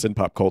moments in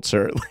pop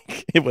culture?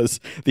 Like it was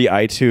the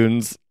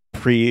iTunes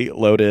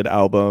pre-loaded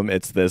album.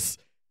 It's this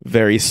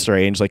very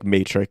strange like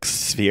Matrix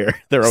sphere.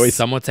 They're always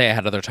Some would say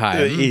ahead of their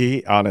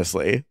time.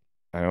 honestly.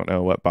 I don't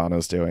know what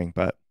Bono's doing,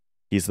 but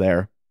he's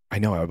there. I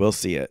know I will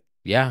see it.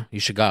 Yeah, you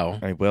should go.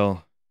 I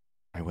will.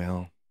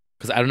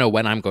 Because I don't know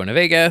when I'm going to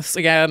Vegas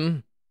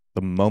again.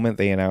 The moment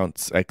they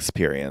announce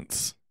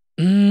Experience.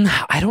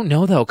 I don't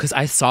know though, because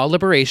I saw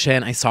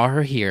Liberation. I saw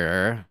her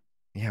here.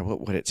 Yeah,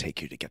 what would it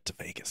take you to get to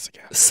Vegas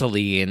again?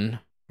 Celine,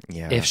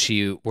 Yeah. if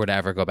she were to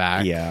ever go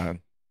back. Yeah.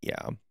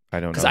 I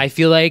don't know. Because I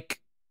feel like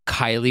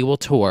Kylie will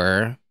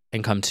tour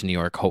and come to New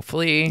York,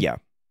 hopefully. Yeah.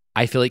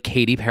 I feel like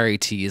Katy Perry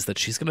teased that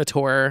she's going to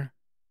tour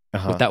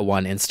with that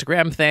one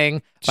Instagram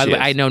thing. By the She way,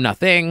 I is. know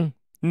nothing,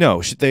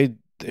 No,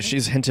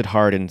 she's hinted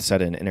hard and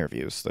said in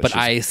interviews. That but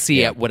she's- I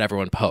see yeah. what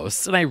everyone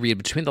posts and I read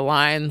between the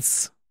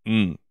lines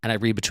Mm. and I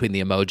read between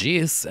the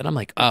emojis and I'm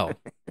like, oh,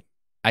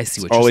 I see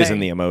It's what you're always saying. in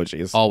the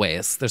emojis.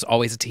 Always. There's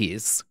always a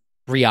tease.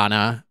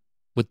 Rihanna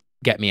would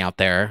get me out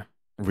there.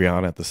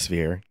 Rihanna at the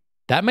Sphere.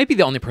 That might be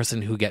the only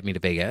person who would get me to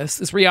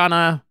Vegas is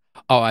Rihanna.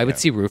 Oh, I would Yeah.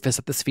 see Rufus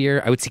at the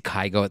Sphere. I would see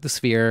Kygo at the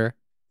Sphere.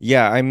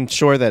 Yeah, I'm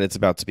sure that it's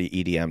about to be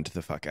EDM'd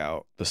the fuck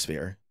out, the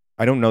Sphere.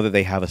 I don't know that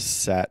they have a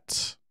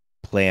set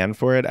plan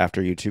for it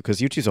after U2, because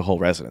U2's a whole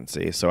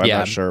residency, so I'm Yeah.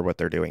 not sure what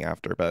they're doing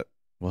after, but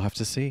we'll have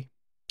to see.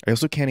 I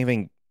also can't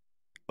even...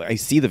 I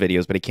see the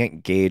videos, but I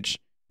can't gauge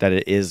that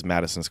it is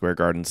Madison Square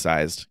Garden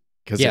sized,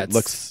 because Yeah, it it's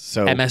looks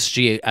so...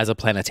 MSG as a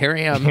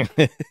planetarium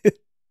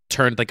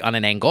turned like on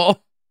an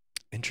angle.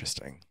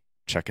 Interesting.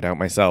 Check it out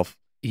myself.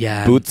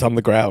 Yeah. Boots on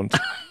the ground.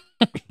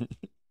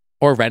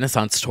 Or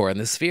Renaissance tour in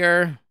the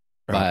Sphere.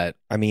 But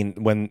I mean,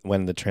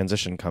 when the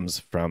transition comes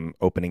from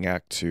opening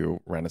act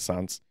to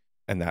Renaissance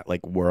and that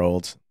like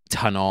world,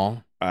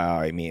 tunnel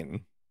I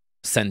mean,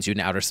 sends you in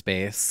outer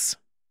space.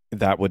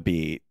 that would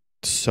be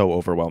so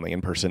overwhelming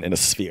in person in a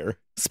sphere.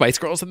 Spice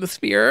Girls in the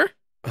Sphere.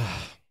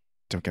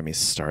 Don't get me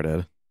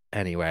started.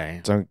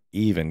 Anyway. Don't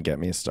even get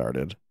me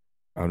started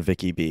on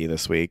Vicky B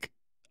this week.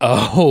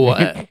 Oh,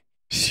 Did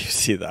you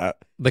see that?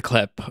 the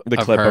clip. The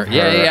clip of her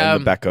Yeah.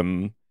 and the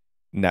Beckham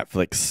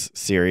Netflix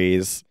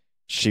series.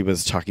 She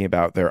was talking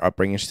about their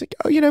upbringing. She's like,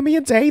 oh, you know, me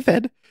and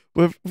David,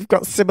 we've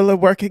got similar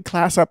working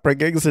class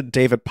upbringings. And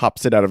David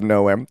pops in out of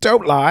nowhere.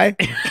 Don't lie.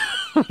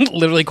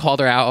 Literally called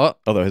her out.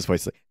 Although his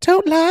voice is like,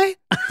 don't lie.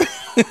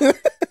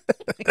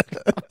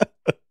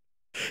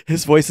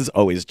 His voice is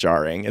always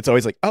jarring. It's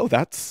always like, oh,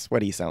 that's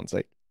what he sounds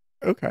like.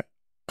 Okay.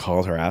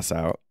 Called her ass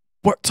out.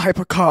 What type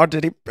of car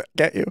did he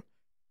get you?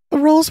 A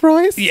Rolls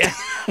Royce? Yeah.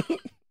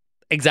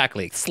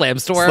 Exactly. Slam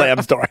store.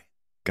 Slam story.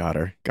 Got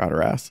her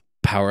ass.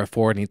 Power of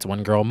four needs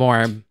one girl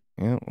more.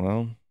 Yeah,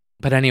 well.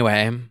 But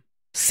anyway,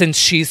 since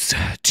she's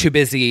too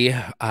busy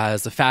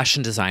as a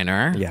fashion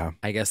designer, Yeah.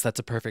 I guess that's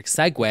a perfect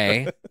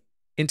segue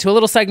into a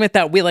little segment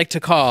that we like to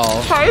call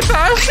High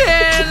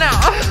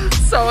Fashion.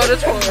 So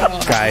editorial.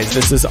 Guys,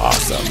 this is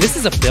awesome. This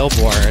is a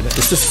billboard.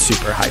 This is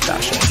super high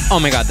fashion. Oh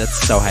my God,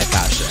 that's so high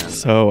fashion.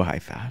 So high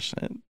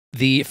fashion.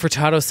 The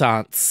Furtado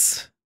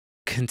Sans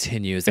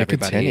continues, It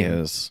everybody.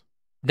 continues.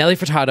 Nelly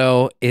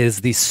Furtado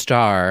is the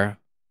star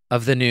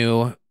of the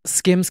new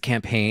Skims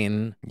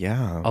campaign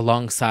Yeah.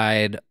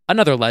 alongside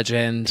another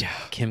legend,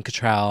 Kim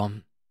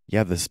Cattrall.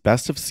 Yeah, this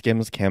Best of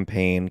Skims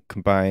campaign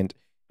combined,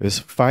 it was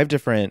 5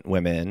 different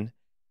women.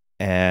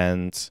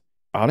 And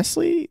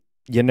honestly,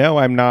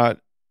 I'm not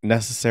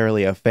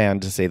necessarily a fan,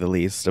 to say the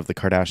least, of the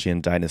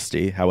Kardashian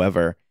dynasty.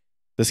 However,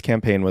 this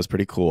campaign was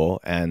pretty cool.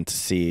 And to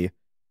see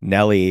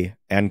Nelly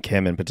and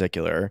Kim in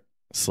particular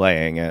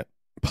slaying it.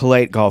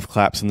 Polite golf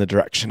claps in the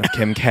direction of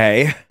Kim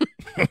K.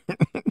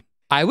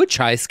 I would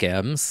try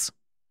Skims.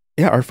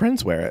 Yeah, our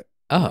friends wear it.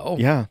 Oh.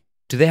 Yeah.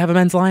 Do they have a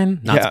men's line?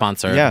 Not Yeah,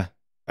 sponsored. Yeah,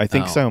 I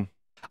think Oh. so.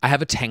 I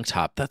have a tank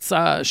top that's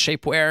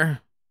shapewear.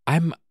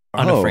 I'm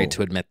unafraid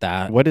to admit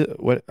that. What?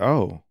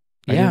 Oh,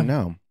 I Yeah. didn't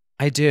know.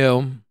 I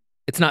do.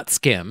 It's not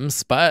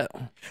Skims, but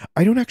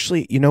I don't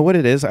actually. You know what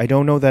it is? I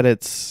don't know that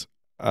it's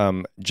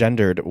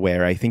gendered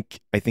wear. I think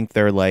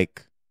they're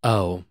like.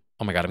 oh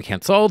my God, I'm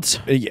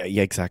canceled.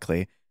 Yeah,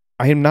 exactly.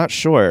 I am not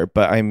sure,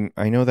 but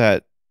I know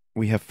that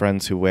we have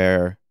friends who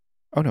wear.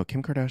 Oh no,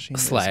 Kim Kardashian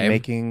Slay. is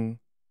making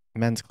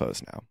men's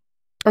clothes now.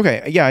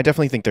 Okay, yeah, I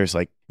definitely think there's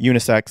like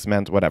unisex,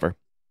 men's, whatever.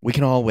 We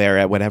can all wear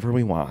it, whatever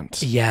we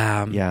want.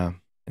 Yeah. Yeah.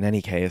 In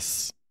any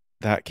case,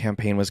 that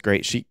campaign was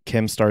great.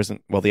 Kim stars in,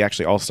 well, they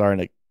actually all star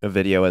in a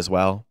video as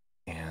well.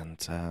 And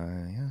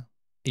yeah,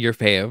 Your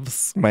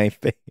faves. my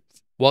face.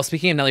 Well,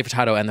 speaking of Nelly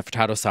Furtado and the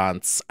Furtado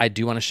Sans, I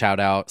do want to shout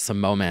out some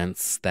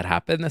moments that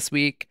happened this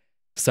week.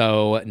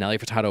 So Nelly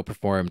Furtado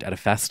performed at a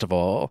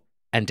festival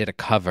and did a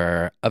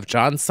cover of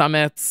John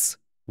Summit's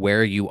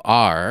Where You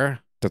Are.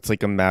 That's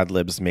like a Mad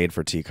Libs made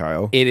for T.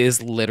 Kyle. It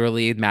is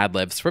literally Mad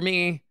Libs for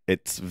me.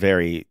 It's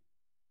very,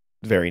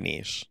 very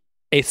niche,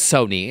 It's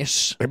so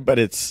niche. but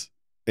it's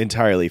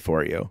entirely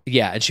for you.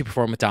 Yeah, and she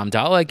performed with Dom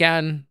Dalla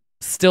again.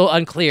 Still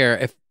unclear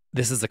if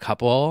this is a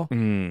couple.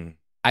 Mm.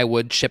 I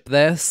would ship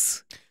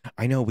this.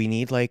 I know we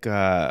need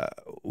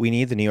we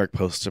need the New York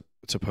Post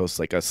to post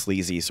like a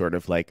sleazy sort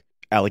of like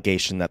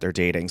allegation that they're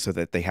dating so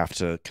that they have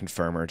to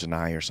confirm or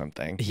deny or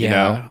something. Yeah. You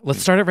know?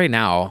 Let's start it right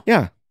now.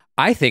 Yeah.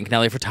 I think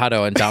Nelly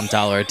Furtado and Dom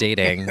Dalla are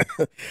dating.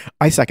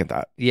 I second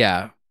that.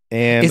 Yeah.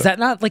 And Is that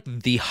not like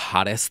the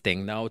hottest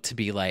thing though, to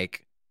be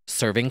like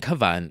serving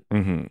Cavant,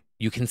 Mhm.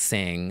 you can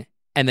sing,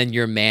 and then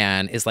your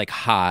man is like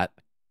hot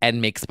and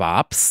makes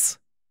bops,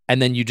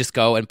 and then you just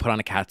go and put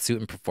on a catsuit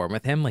and perform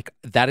with him? Like,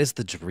 that is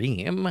the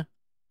dream.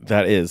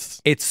 That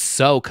is. It's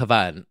so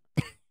Cavant.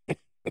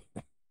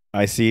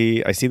 I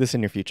see this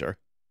in your future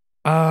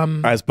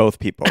Um as both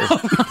people.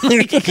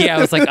 yeah, I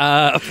was like,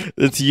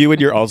 It's you and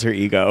your alter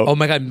ego. oh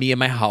my God, me and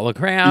my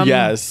hologram.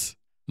 Yes.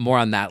 More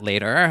on that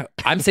later.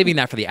 I'm saving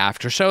that for the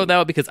after show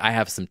though, because I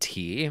have some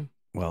tea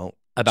Well,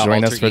 about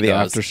join alter us for the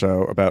egos. after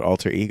show about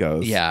alter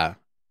egos. Yeah.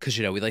 Because,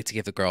 we like to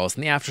give the girls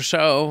in the after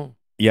show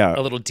Yeah.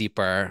 a little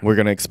deeper. We're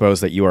going to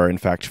expose that you are, in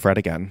fact, Fred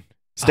again.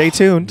 Stay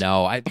tuned.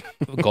 No,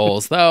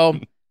 goals though.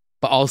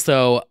 But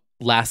also,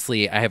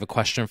 lastly, I have a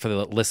question for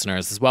the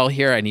listeners as well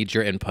here. I need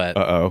your input.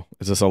 Uh-oh.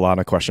 Is this a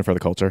Lana question for the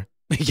culture?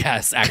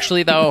 Yes,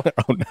 actually though.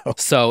 Oh, no.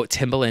 So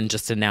Timbaland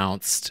just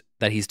announced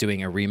that he's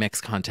doing a remix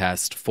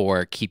contest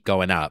for Keep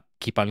Going Up,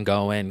 Keep On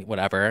Going,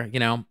 whatever,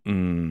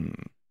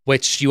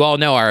 which you all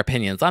know our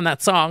opinions on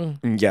that song.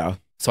 Yeah.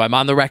 So I'm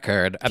on the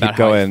record about Keep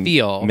how I going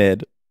feel.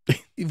 mid.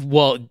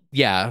 Well,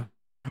 yeah.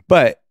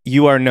 But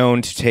you are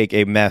known to take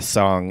a mess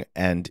song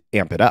and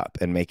amp it up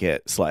and make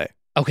it slay.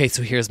 Okay,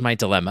 so here's my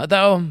dilemma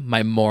though,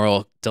 my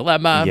moral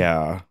dilemma.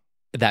 Yeah.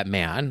 That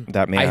man.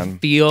 That man. I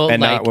feel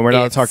And like when we're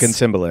not it's- talking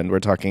Timbaland, we're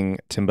talking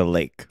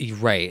Timberlake.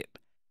 Right.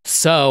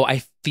 So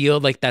I feel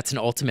like that's an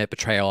ultimate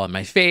betrayal on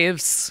my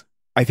faves.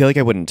 I feel like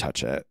I wouldn't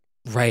touch it.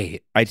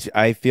 Right.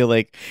 I feel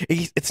like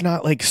it's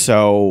not like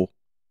so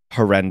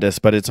horrendous,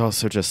 but it's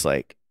also just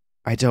like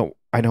I don't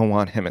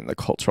want him in the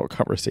cultural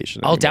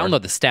conversation I'll anymore.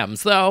 download the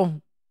stems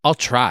though. I'll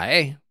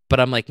try, but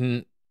I'm like,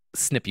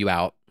 snip you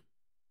out.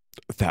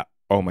 That.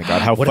 Oh my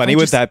God. How What if funny I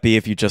would just- that be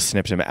if you just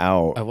snipped him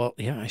out? Oh, well,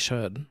 yeah, I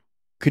should.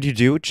 Could you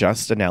do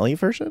just a Nelly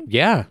version?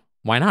 Yeah.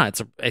 Why not?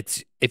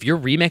 It's if you're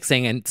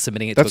remixing and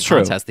submitting it That's to a true.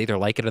 contest, they either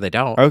like it or they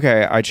don't.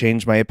 Okay, I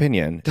changed my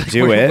opinion.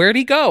 Do Where, it. Where'd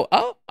he go?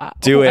 Oh,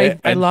 Do I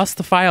it. lost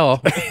the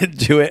file.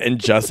 Do it and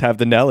just have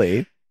the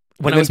Nelly.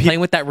 When And I was then playing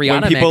with that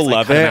Rihanna when people mix, I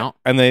love cut him it out.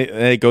 and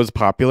it goes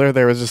popular,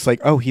 there was just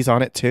like, oh, he's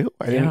on it too.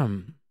 I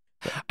didn't.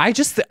 Yeah.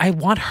 I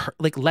want her,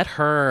 like, let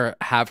her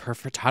have her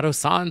Furtado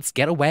Sans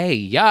get away.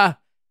 Yeah.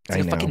 It's like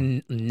I a know.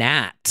 fucking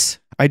gnat.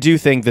 I do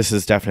think this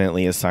is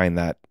definitely a sign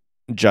that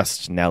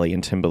just Nelly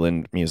and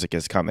Timbaland music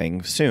is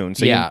coming soon.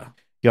 So yeah.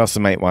 you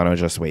also might want to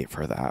just wait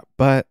for that.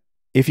 But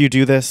if you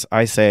do this,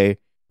 I say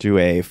do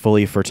a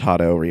fully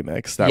Furtado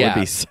remix. That Yeah.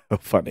 would be so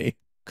funny.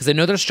 Because I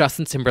know there's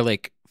Justin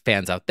Timberlake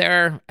fans out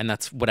there, and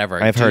that's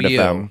whatever. I've do heard you.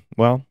 of them.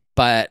 Well,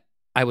 But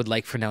I would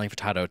like for Nelly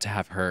Furtado to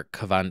have her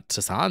Cavant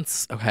to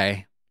Sans.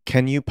 Okay.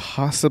 Can you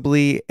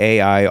possibly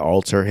AI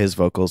alter his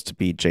vocals to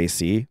be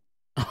JC?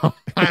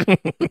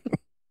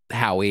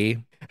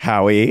 Howie.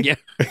 Howie. Yeah.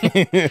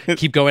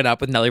 Keep going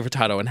up with Nelly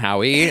Furtado and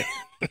Howie.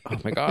 Oh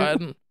my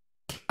God.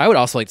 I would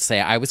also like to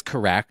say I was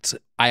correct.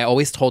 I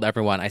always told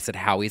everyone, I said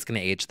Howie's going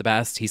to age the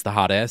best. He's the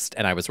hottest.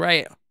 And I was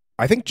right.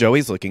 I think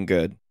Joey's looking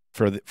good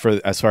for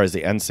as far as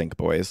the NSYNC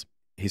boys.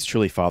 He's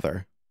truly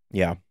father.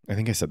 Yeah, I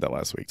think I said that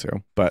last week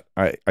too, but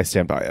I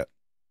stand by it.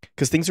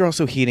 Because things are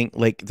also heating.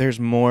 Like, there's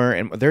more,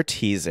 and they're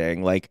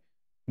teasing, like,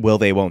 will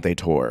they, won't they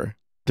tour?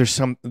 They're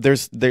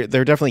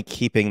definitely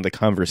keeping the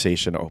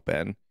conversation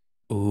open.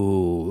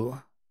 Ooh.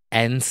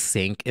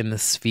 NSYNC in the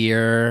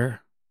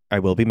Sphere. I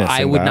will be missing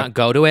I would that. not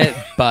go to it,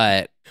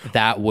 but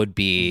that would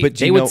be, But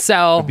they would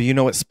sell. But you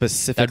know what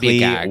specifically,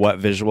 gag. what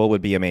visual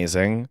would be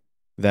amazing?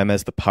 Them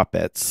as the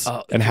puppets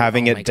Oh, and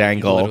having oh it my God,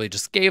 dangle. You literally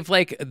just gave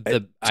like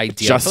the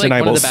idea. Justin, for, like,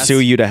 I one of will the best- sue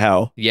you to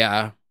hell.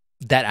 Yeah.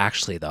 That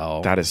actually,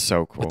 though. That is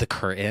so cool. With the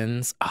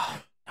curtains.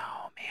 Oh, no,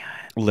 man.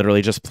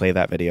 Literally just play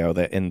that video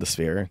that in the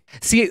Sphere.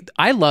 See,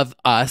 I love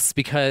us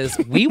because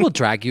we will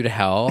drag you to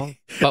hell,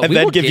 but And we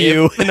then will give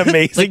you an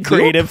amazing like, we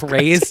will creative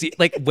praise,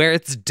 like where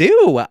it's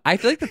due. I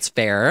feel like that's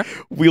fair.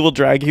 We will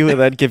drag you and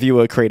then give you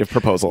a creative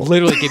proposal.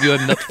 Literally give you a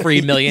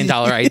 $3 million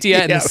idea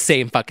in the Yes.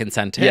 same fucking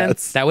sentence.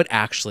 Yes. That would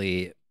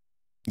actually,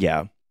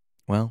 Yeah.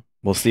 Well,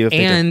 we'll see if they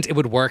do. and it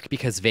would work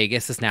because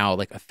Vegas is now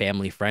like a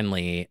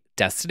family-friendly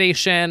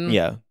destination.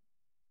 Yeah.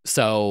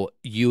 So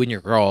you and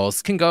your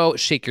girls can go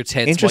shake your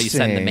tits while you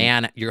send the Interesting.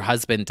 man, your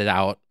husband,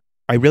 out.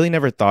 I really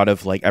never thought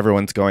of like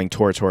everyone's going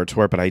tour,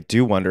 but I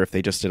do wonder if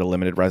they just did a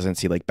limited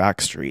residency like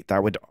Backstreet.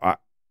 That would,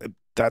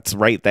 that's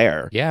right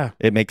there. Yeah.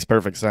 It makes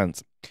perfect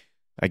sense.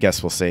 I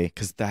guess we'll see,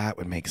 because that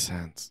would make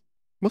sense.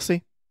 We'll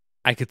see.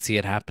 I could see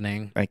it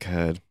happening. I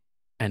could.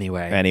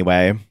 Anyway.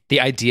 Anyway. The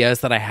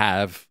ideas that I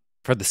have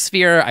for the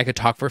Sphere, I could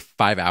talk for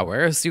 5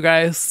 hours, you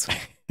guys.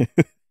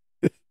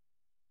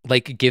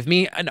 Like, give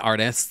me an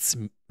artist's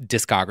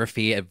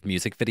discography of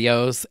music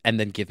videos and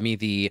then give me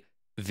the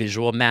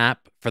visual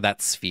map for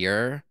that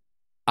Sphere.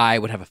 I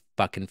would have a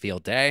fucking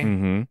field day.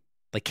 Mm-hmm.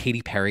 Like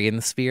Katy Perry in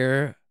the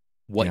Sphere,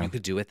 what Yeah. you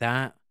could do with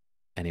that.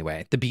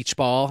 Anyway, the beach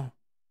ball,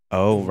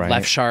 Oh, right.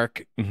 Left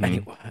Shark. Mhm.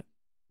 Anyway,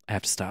 I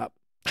have to stop.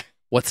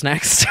 What's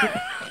next?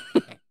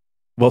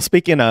 Well,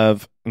 speaking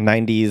of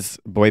 90s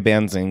boy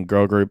bands and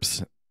girl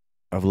groups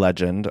of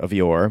legend of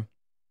yore,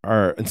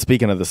 and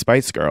speaking of the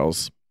Spice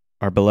Girls,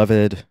 our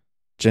beloved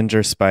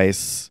Ginger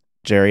Spice,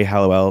 Jerry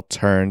Halliwell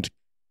turned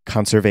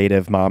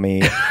conservative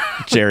mommy,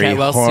 Jerry Get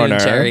well Horner.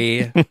 soon,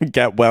 Jerry.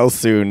 Get well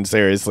soon,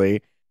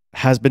 seriously.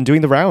 Has been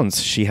doing the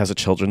rounds. She has a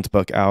children's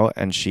book out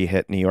and she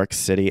hit New York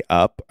City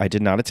up. I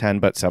did not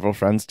attend, but several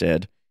friends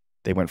did.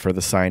 They went for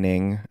the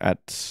signing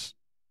at,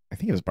 I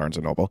think it was Barnes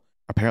 & Noble.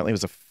 Apparently it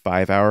was a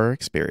 5-hour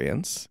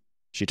experience.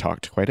 She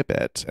talked quite a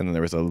bit, and then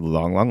there was a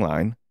long, long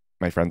line.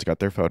 My friends got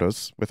their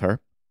photos with her.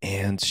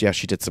 And yeah,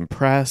 she did some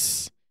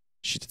press.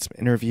 She did some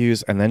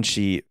interviews. And then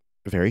she,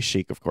 very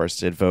chic, of course,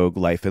 did Vogue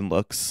Life and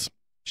Looks.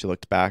 She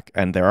looked back,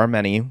 and there are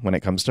many when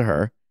it comes to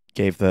her.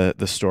 Gave the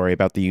story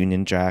about the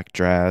Union Jack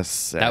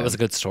dress. That was a and-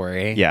 good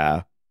story.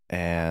 Yeah.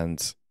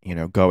 And, you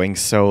know, going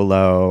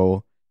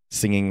solo,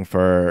 singing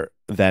for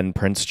then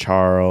Prince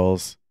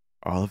Charles,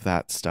 all of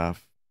that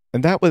stuff.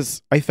 And that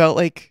was, I felt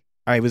like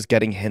I was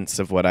getting hints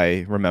of what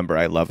I remember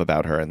I love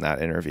about her in that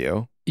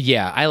interview.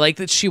 Yeah, I like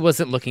that she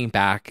wasn't looking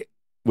back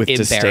With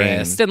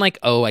embarrassed disdain. and like,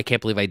 oh, I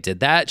can't believe I did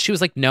that. She was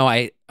like, no,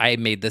 I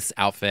made this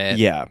outfit.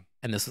 Yeah.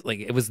 And this, like,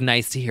 it was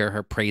nice to hear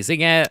her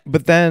praising it.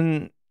 But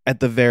then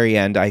at the very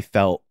end, I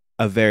felt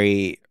a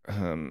very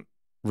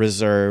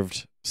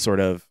reserved sort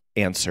of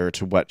answer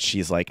to what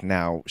she's like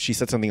now. She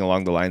said something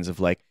along the lines of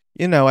like,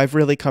 you know, I've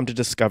really come to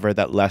discover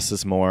that less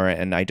is more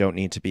and I don't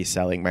need to be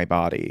selling my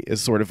body,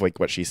 is sort of like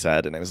what she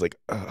said. And I was like,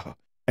 ugh.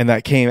 And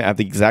that came at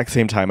the exact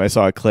same time I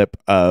saw a clip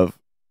of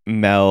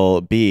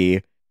Mel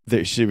B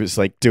that she was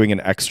like doing an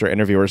extra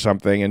interview or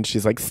something. And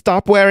she's like,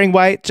 stop wearing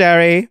white,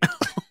 Jerry.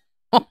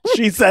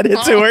 She said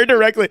it to her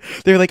directly.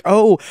 They're like,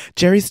 oh,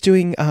 Jerry's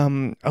doing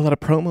a lot of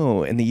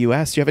promo in the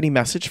US. Do you have any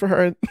message for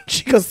her?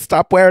 She goes,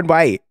 stop wearing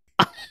white.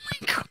 Oh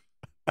my God.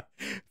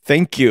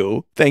 Thank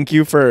you. Thank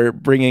you for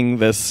bringing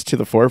this to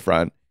the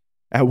forefront.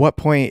 At what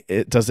point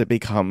does it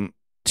become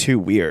too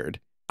weird?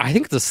 I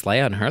think it's a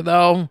slay on her,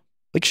 though.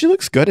 Like, she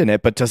looks good in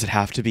it, but does it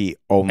have to be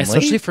only?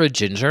 Especially for a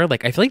ginger.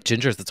 Like, I feel like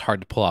gingers, it's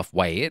hard to pull off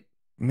white.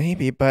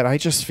 Maybe, but I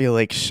just feel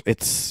like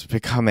it's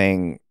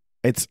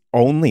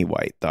only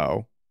white,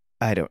 though.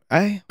 That's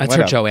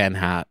whatever. her Joanne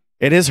hat.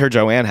 It is her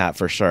Joanne hat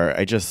for sure.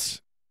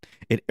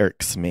 It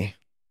irks me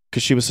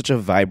because she was such a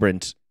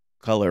vibrant,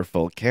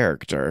 colorful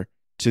character.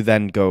 To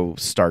then go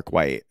stark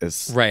white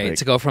is Right. like,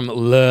 To go from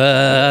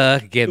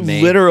look at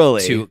me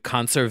literally to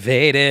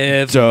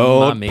conservative don't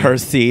mommy.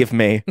 perceive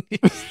me.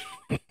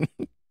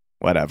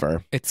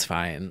 Whatever. It's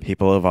fine.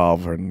 People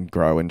evolve and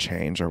grow and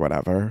change or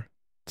whatever.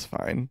 It's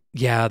fine.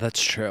 Yeah,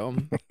 that's true.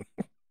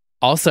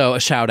 Also, a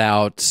shout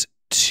out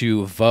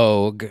to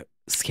Vogue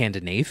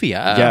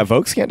Scandinavia. Yeah,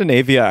 Vogue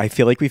Scandinavia, I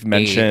feel like we've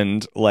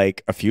mentioned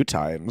like a few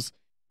times.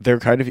 They're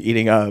kind of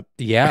eating up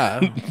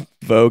Yeah.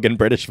 Vogue and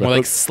British Vogue. More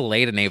like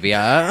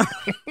Scandinavia.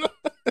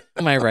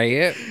 Am I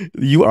right?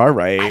 You are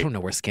I right. don't know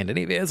where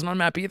Scandinavia is on a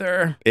map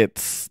either.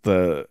 It's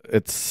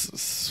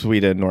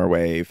Sweden,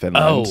 Norway,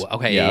 Finland. Oh,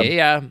 okay.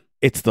 Yeah.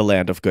 It's the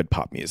land of good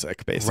pop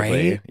music,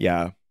 basically. Right?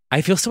 Yeah. I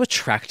feel so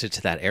attracted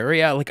to that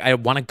area. Like I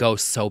want to go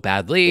so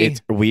badly.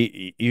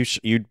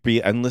 You'd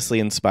be endlessly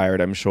inspired,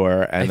 I'm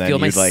sure, and I then feel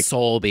my you'd like.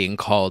 soul being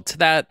called to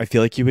that. I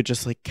feel like you would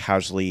just like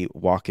casually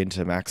walk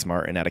into Max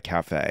Martin at a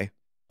cafe.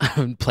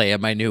 Play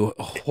my new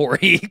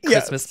hoary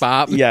Yes. Christmas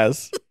pop.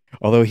 Yes.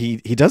 Although he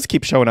does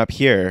keep showing up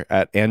here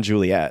at Anne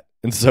Juliet,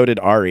 and so did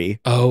Ari.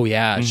 Oh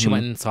yeah, she Mhm.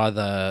 went and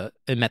saw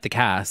and met the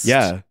cast.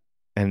 Yeah,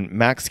 and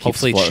Max keeps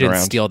Hopefully she floating didn't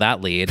around. steal that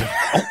lead.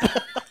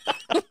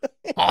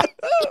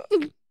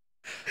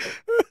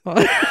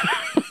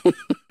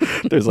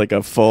 There's like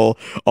a full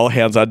all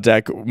hands on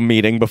deck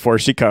meeting before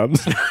she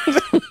comes.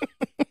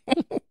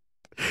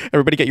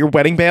 Everybody get your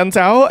wedding bands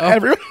out. Oh.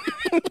 Everyone.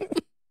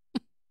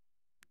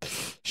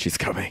 She's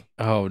coming.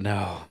 Oh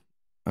no.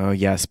 Oh,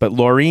 yes. But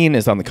Laureen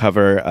is on the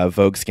cover of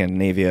Vogue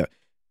Scandinavia.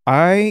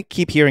 I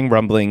keep hearing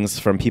rumblings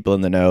from people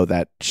in the know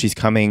that she's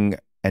coming,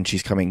 and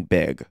she's coming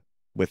big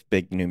with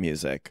big new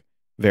music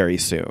very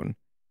soon.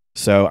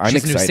 So I'm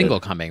She's a excited. new single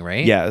coming,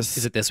 right? Yes.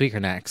 Is it this week or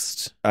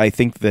next? I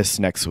think this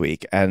next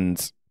week.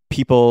 And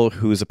people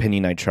whose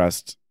opinion I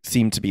trust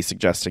seem to be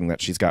suggesting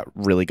that she's got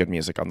really good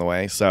music on the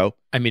way. So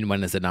I mean,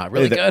 when is it not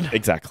really good?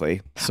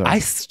 Exactly. So I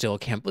still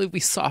can't believe we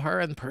saw her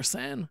in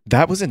person.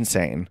 that was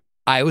insane.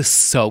 I was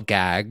so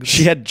gagged.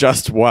 She had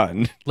just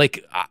won.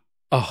 like,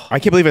 oh I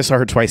can't believe I saw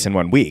her twice in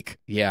 1 week.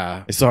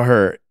 yeah. I saw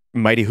her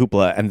Mighty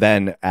Hoopla and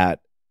then at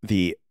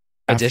the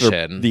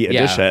Edition. the Yeah.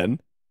 edition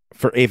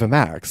for Ava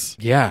Max.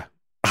 Yeah.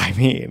 I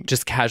mean,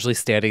 Just casually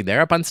standing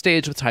there up on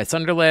stage with Ty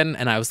Sunderland,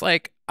 and I was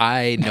like,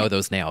 I know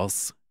those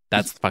nails.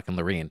 That's fucking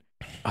Loreen.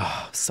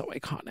 Oh, so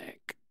iconic.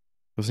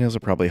 those nails are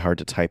probably hard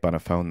to type on a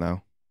phone,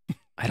 though.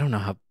 I don't know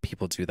how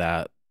people do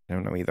that. I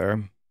don't know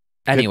either.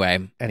 Anyway,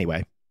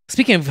 Anyway,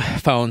 speaking of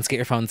phones, get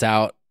your phones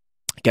out.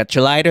 get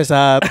your lighters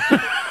up.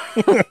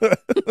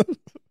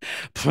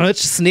 Put your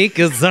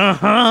sneakers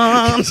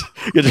on.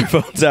 Get your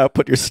phones out,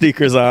 put your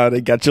sneakers on,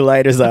 and get your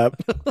lighters up.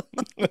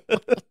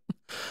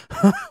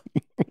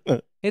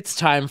 It's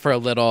time for a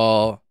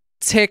little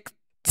tick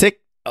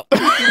Tick.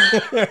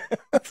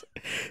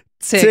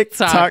 tick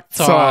tock tock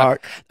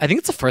talk. I think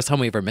it's the first time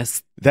we ever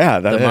missed Yeah,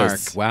 the that mark.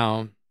 is.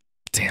 Wow.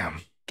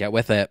 Damn. Get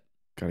with it.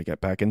 Gotta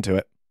get back into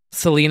it.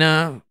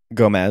 Selena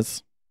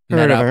Gomez. met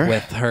Heard of up her.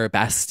 with her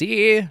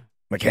bestie,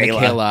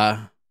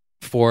 Michaela,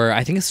 for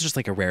I think it's just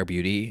like a rare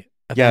beauty.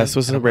 Yeah, this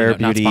was I a don't rare know,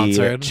 not beauty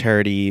sponsored.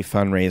 charity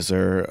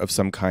fundraiser of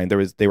some kind.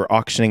 They were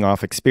auctioning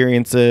off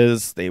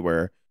experiences. It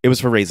was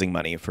for raising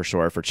money for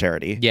sure for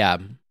charity. Yeah.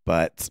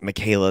 But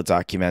Michaela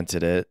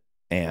documented it,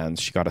 and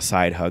she got a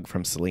side hug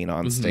from Selena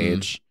on Mhm.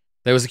 stage.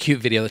 There was a cute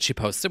video that she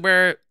posted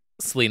where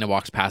Selena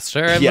walked past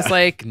her and Yeah. was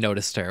like,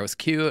 noticed her. It was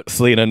cute.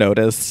 Selena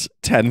noticed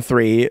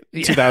 10/3,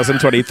 Yeah.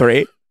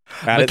 2023.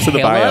 Add it to the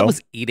Michaela bio.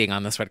 was eating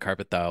on this red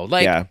carpet though.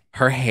 Like Yeah.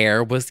 her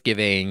hair was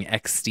giving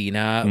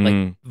Xtina, Mm.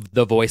 like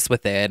the voice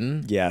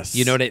within. Yes.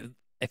 You know what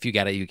if you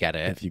get it, you get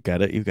it. If you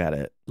get it, you get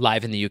it.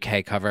 Live in the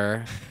UK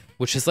cover,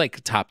 which is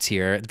like top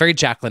tier. Very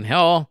Jaclyn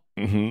Hill.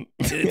 hmm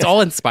It's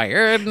all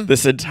inspired.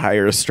 This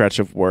entire stretch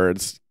of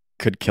words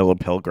could kill a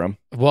pilgrim.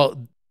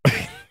 Well,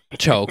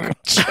 choke.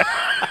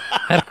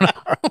 I don't know.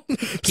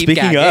 Keep Speaking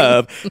gagging.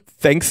 of,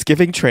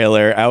 Thanksgiving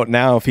trailer out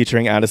now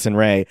featuring Addison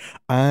Rae.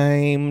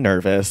 I'm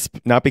nervous,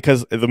 not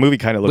because the movie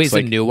kind of looks Wait, is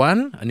like a new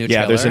one? A new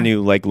yeah, there's a trailer?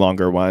 new like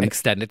longer one,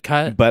 extended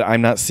cut. but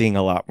I'm not seeing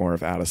a lot more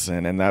of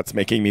Addison, and that's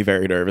making me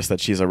very nervous that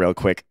she's a real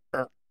quick.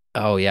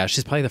 Oh yeah,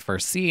 she's probably the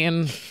first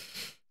scene.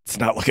 It's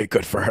not looking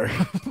good for her.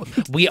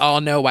 We all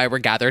know why we're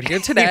gathered here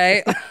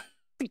today.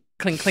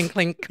 Clink, clink,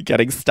 clink.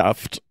 Getting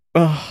stuffed.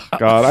 Oh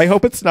God, I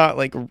hope it's not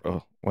like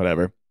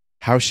whatever.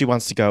 How she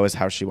wants to go is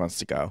how she wants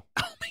to go.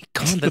 Oh my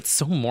god, that's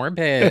so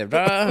morbid.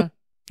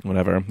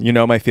 Whatever. You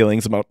know my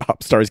feelings about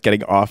pop stars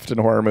getting offed in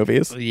horror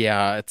movies,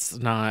 Yeah, it's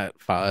not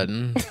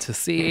fun to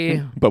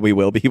see. but we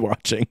will be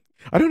watching.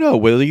 I don't know.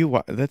 Will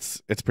you?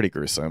 It's pretty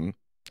gruesome.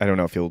 I don't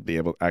know if you'll be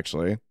able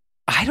actually.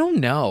 I don't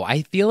know.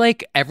 I feel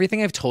like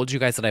everything I've told you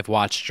guys that I've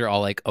watched, you're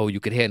all like, oh, you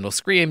could handle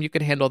Scream, you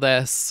could handle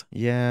this.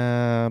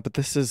 Yeah, but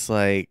this is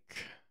like,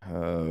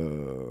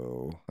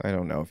 oh, I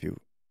don't know if you.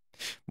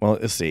 Well,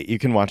 let's see. You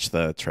can watch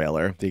the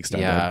trailer, the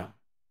extended. Yeah,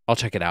 I'll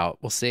check it out.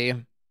 We'll see.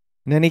 In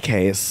any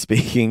case,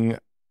 speaking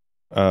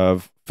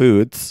of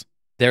foods,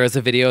 There was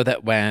a video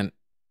that went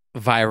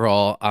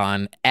viral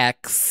on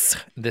X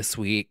this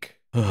week.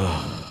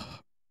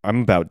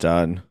 I'm about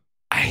done.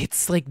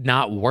 It's like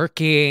not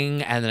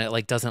working, and then it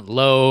like doesn't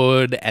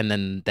load, and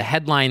then the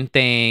headline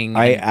thing.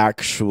 I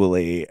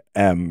actually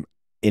am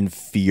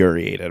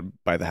infuriated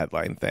by the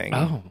headline thing.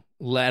 Oh,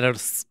 let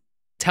us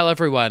tell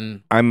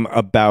everyone. I'm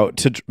about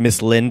to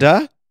Miss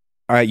Linda.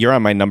 You're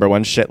on my number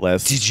one shit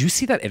list. Did you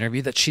see that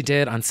interview that she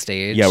did on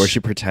stage? Yeah, where she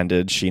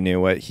pretended she knew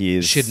what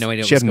he's. She had no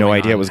idea. She had no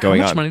idea what was going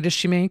How much on. money does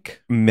she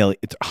make?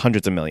 It's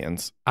hundreds of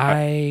millions.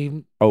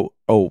 I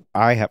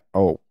I have.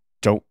 Oh,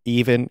 Don't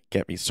even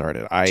get me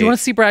started. Do you want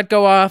to see Brad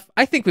go off?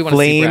 I think we want to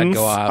see Brad Flames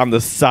go off. on the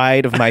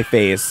side of my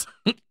face.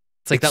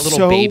 It's like that It's little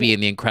so- baby in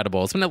The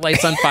Incredibles when it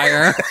lights on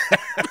fire.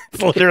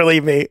 It's literally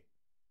me.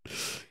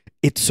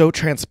 It's so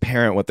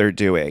transparent what they're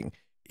doing.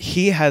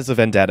 He has a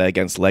vendetta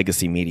against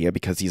legacy media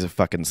because he's a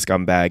fucking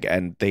scumbag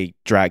and they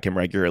drag him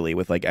regularly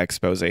with like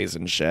exposés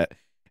and shit.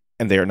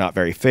 And they are not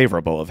very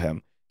favorable of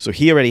him. So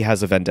he already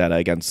has a vendetta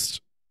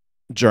against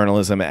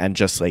journalism and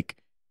just like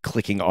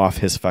clicking off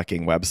his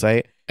fucking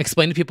website.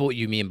 Explain to people what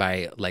you mean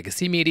by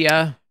legacy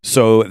media.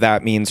 So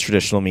that means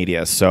traditional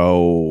media.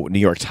 So New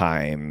York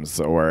Times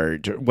or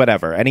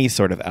whatever, any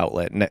sort of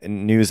outlet,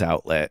 news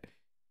outlet,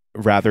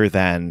 rather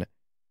than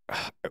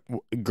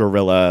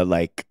guerrilla,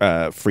 like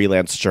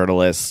freelance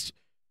journalist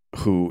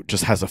who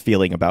just has a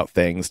feeling about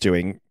things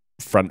doing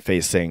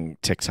front-facing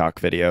TikTok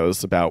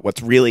videos about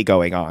what's really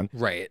going on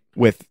Right.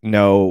 with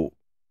no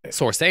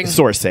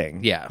Sourcing.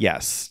 Yeah.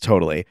 Yes,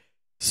 totally.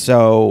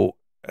 So,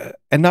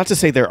 and not to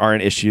say there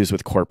aren't issues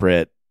with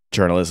corporate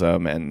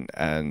journalism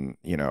and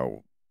you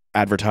know,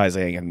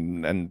 advertising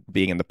and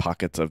being in the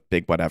pockets of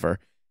big whatever,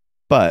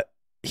 but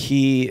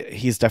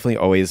he's definitely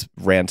always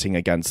ranting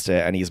against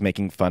it, and he's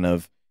making fun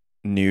of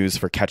news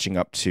for catching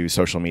up to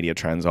social media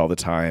trends all the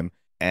time.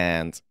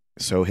 And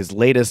so his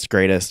latest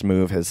greatest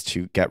move is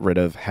to get rid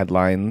of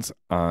headlines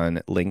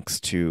on links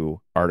to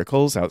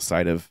articles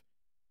outside of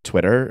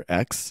Twitter,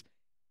 X.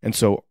 And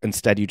so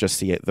instead you just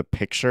see the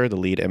picture, the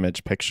lead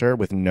image picture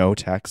with no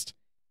text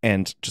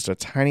and just a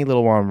tiny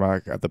little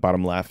watermark at the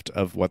bottom left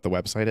of what the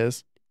website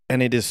is.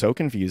 And it is so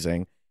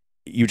confusing.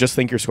 You just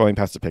think you're scrolling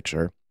past a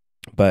picture,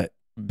 but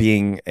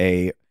being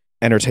a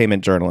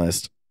entertainment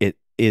journalist, it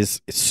is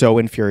so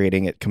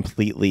infuriating. It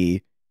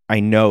completely,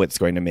 I know it's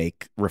going to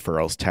make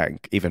referrals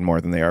tank even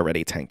more than they are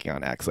already tanking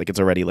on X. Like it's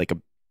already like a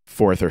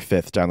 4th or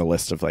 5th down the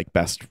list of like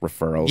best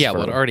referrals. Yeah,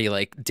 well, it already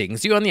like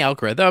dings you on the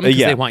algorithm because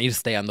Yeah. they want you to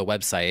stay on the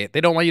website. They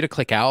don't want you to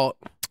click out.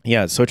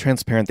 Yeah, it's so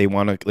transparent. They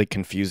want to like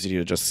confuse you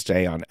to just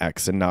stay on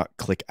X and not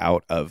click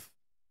out of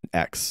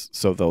X.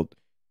 So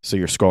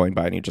you're scrolling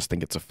by and you just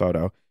think it's a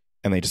photo,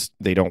 and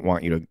they don't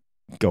want you to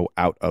go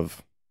out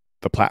of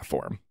the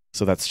platform.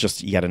 So that's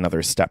just yet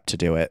another step to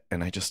do it.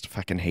 And I just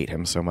fucking hate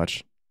him so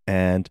much.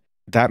 And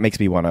that makes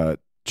me want to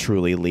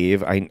truly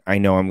leave. I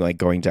know I'm like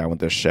going down with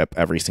this ship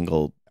every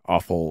single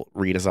awful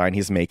redesign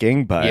he's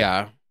making, but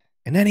Yeah.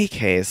 in any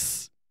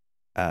case,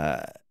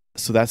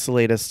 so that's the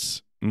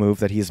latest move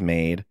that he's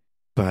made.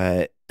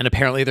 But And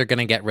apparently they're going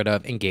to get rid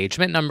of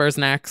engagement numbers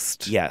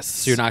next. yes,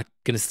 So you're not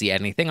going to see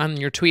anything on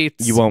your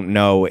tweets. you won't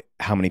know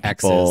how many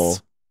people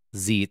X's,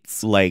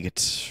 Zeets.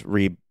 liked,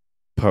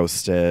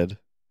 reposted,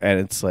 and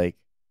it's like,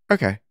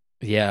 okay,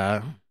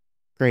 Yeah.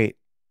 great.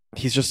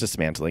 He's just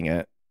dismantling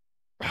it.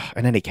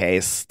 In any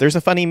case, there's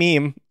a funny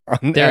meme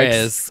on There X.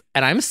 is.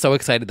 And I'm so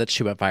excited that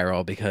she went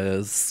viral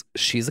because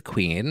she's a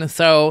queen.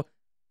 So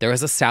there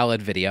was a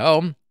salad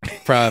video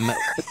from,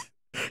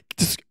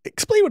 Just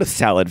explain what a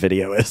salad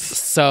video is.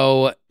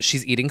 so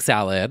she's eating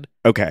salad.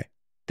 Okay.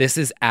 This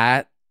is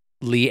at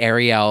Lee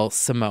Ariel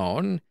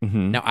Simone.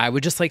 Mhm. Now, I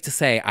would just like to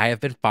say I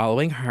have been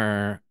following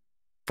her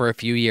for a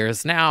few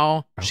years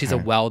now. She's a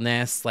Okay.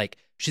 wellness, like,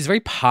 she's very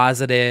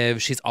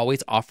positive. She's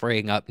always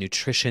offering up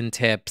nutrition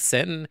tips.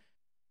 And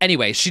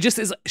anyway,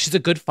 she's a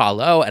good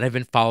follow. And I've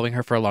been following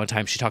her for a long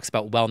time. She talks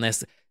about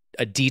wellness,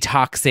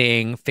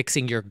 detoxing,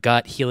 fixing your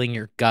gut, healing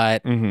your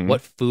gut, Mhm.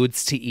 what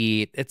foods to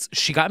eat.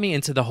 She got me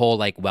into the whole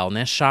like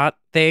wellness shot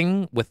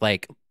thing with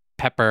like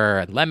pepper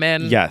and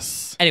lemon.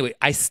 Yes. Anyway,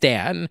 I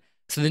stan.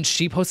 So then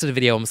she posted a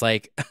video and was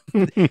like,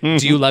 do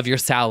you love your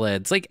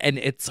salads? Like, and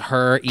it's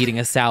her eating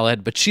a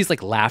salad, but she's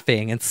like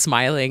laughing and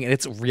smiling, and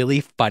it's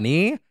really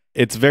funny.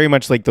 It's very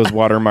much like those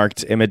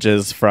watermarked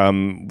images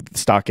from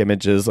stock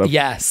images of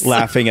Yes.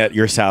 laughing at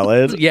your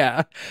salad.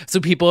 Yeah. So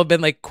people have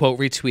been like quote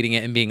retweeting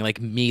it and being like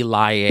me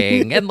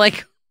lying and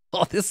like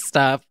all this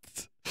stuff.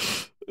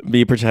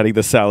 Me pretending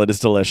the salad is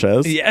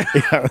delicious. Yeah.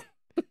 Yeah.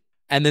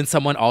 And then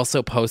someone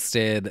also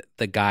posted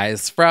the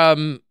guys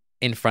from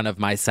In Front of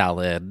My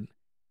Salad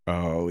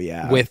Oh,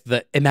 yeah. with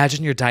the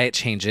imagine your diet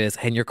changes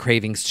and your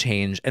cravings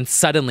change, and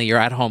suddenly you're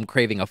at home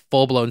craving a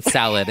full blown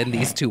salad, and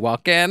these two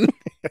walk in.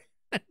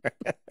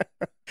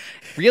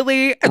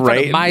 Really? In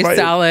front of my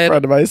salad? In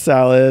front of my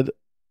salad.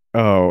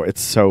 Oh,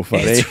 it's so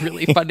funny. It's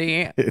really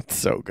funny. It's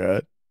so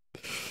good.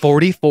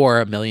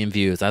 44 million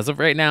views as of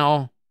right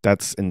now.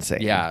 That's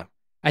insane. Yeah.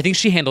 I think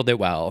she handled it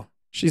well.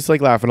 She's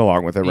like laughing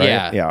along with it, right?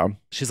 Yeah. Yeah,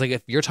 She's like,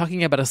 if you're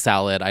talking about a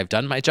salad, I've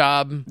done my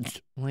job. I'm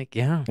like,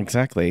 yeah.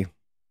 exactly.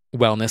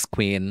 Wellness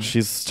queen.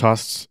 She's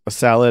tossed a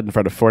salad in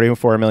front of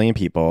 44 million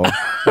people.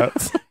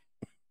 That's...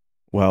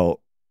 Well,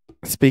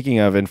 speaking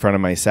of in front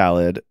of my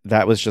salad,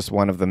 that was just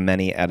one of the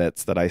many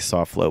edits that I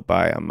saw float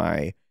by on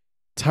my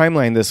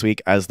timeline this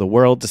week as the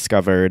world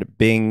discovered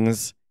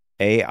Bing's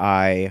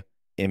AI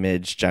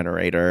image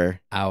generator.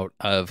 Out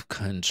of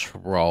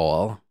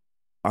control.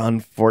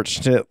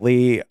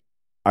 Unfortunately,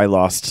 I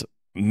lost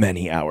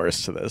many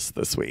hours to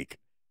this week.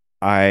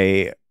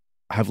 I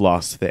have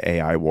lost the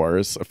AI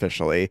wars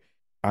officially.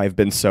 I've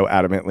been so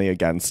adamantly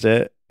against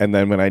it. And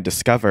then when I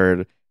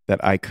discovered that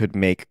I could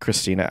make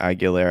Christina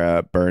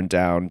Aguilera burn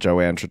down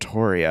Joanne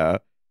Trattoria.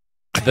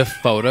 The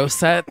photo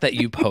set that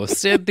you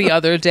posted the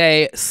other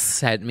day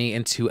sent me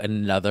into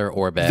another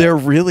orbit. They're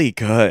really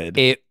good.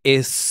 It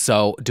is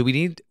so.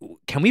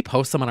 Can we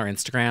post them on our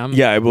Instagram?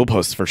 Yeah, I will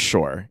post for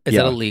sure. Is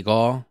yeah. that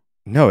illegal?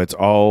 No, it's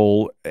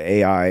all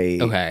AI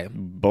Okay.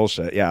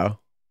 bullshit. Yeah.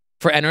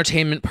 For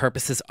entertainment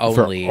purposes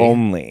only. For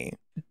only.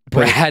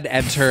 Brad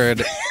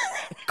entered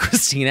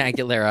Christina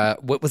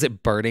Aguilera. What was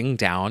it? Burning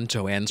down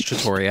Joanne's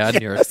Trattoria in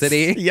New York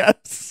City?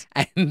 Yes.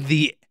 And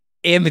the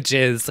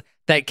images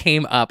that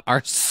came up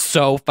are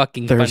so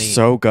fucking They're funny.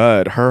 so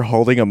good. Her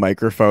holding a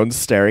microphone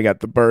staring at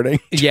the burning.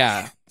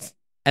 Yeah.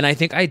 And I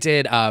think I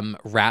did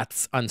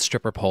rats on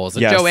stripper poles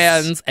at Yes.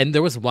 Joanne's, and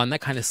there was one that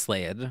kind of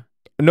slayed.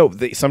 No,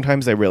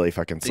 sometimes they really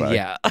fucking slay.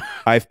 Yeah.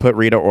 I've put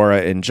Rita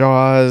Ora in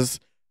Jaws.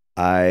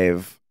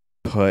 I've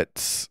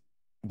put...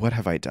 What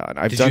have I done?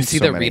 I've Did done you see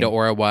so the many. Rita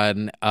Ora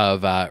one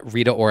of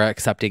Rita Ora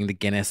accepting the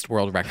Guinness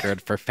World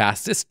Record for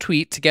fastest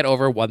tweet to get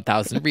over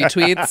 1,000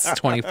 retweets,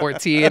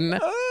 2014?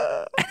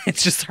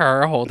 It's just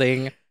her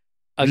holding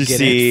a You Guinness.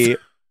 see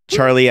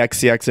Charlie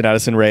XCX and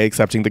Addison Rae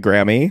accepting the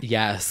Grammy.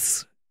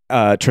 Yes.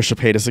 Trisha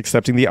Paytas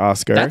accepting the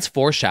Oscar. That's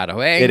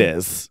foreshadowing. It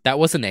is. That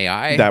was an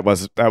AI. That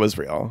was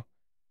real.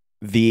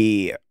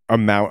 The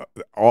amount,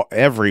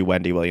 every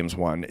Wendy Williams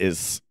one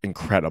is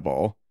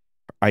incredible.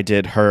 I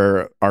did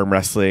her arm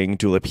wrestling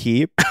Dula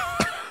Peep.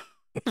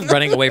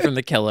 Running away from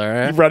the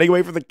killer. Running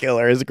away from the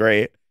killer is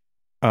great.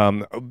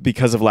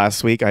 Because of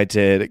last week, I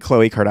did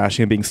Khloe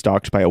Kardashian being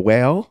stalked by a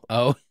whale.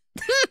 Oh.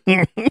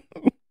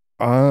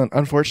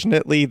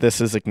 Unfortunately, this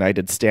has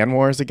ignited Stan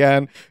Wars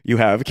again. You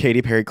have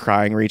Katy Perry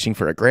crying, reaching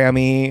for a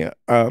Grammy.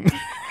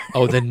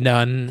 Oh, the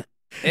nun.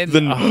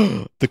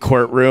 The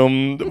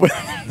courtroom with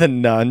the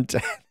nun.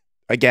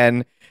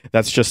 Again,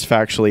 that's just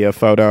factually a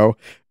photo.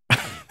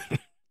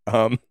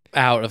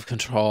 Out of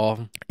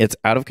control. It's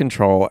out of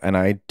control, and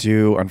I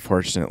do,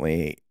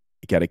 unfortunately,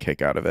 get a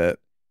kick out of it.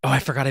 Oh, I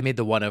forgot I made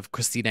the one of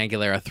Christina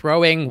Aguilera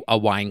throwing a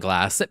wine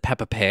glass at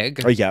Peppa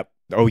Pig. Oh, yep.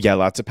 Oh, yeah,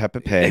 lots of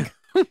Peppa Pig.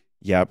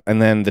 Yep.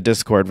 And then the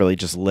Discord really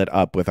just lit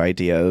up with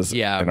ideas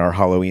in our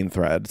Halloween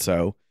thread.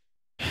 So,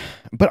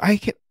 but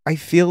I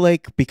feel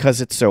like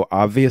because it's so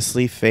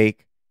obviously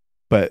fake,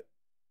 but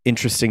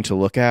interesting to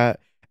look at,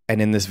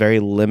 and in this very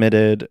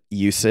limited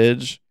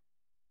usage,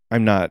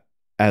 I'm not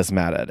as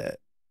mad at it,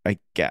 I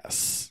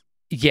guess.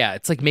 Yeah,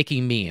 it's like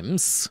making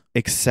memes.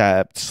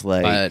 Except,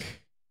 like,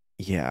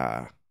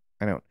 yeah,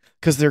 I don't,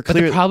 because they're But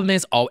clear. the problem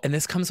is, and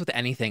this comes with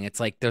anything, it's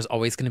like there's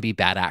always going to be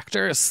bad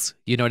actors.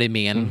 You know what I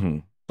mean? Mm-hmm.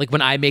 Like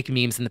when I make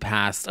memes in the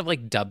past, I've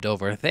like dubbed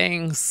over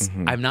things.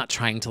 Mhm. I'm not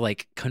trying to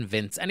like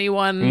convince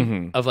anyone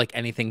Mhm. of like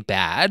anything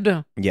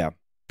bad. Yeah.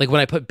 Like when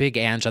I put Big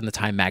Ange on the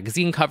Time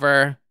magazine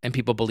cover and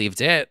people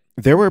believed it.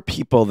 There were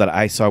people that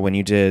I saw when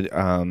you did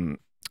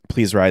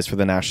Please Rise for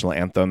the National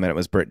Anthem and it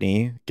was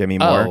Britney, Give Me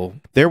More. Oh.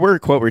 There were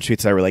quote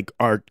retweets that were like,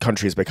 our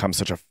country's become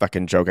such a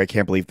fucking joke. I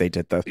can't believe they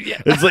did that. Yeah.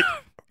 It's like,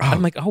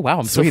 I'm like, oh wow,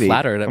 I'm sweetie. so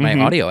flattered at my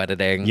Mhm. audio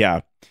editing.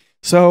 Yeah.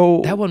 So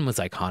That one was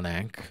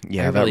iconic.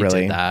 yeah, I really that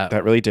really did that.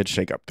 that really did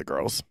shake up the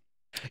girls.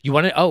 You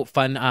want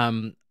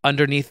fun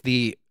underneath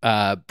the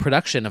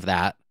production of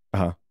that.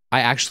 Uh-huh.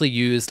 I actually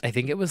used, I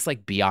think it was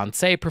like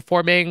Beyonce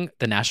performing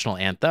the national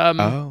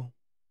anthem Oh.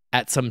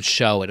 at some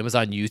show, and it was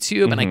on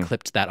YouTube, and I Mhm.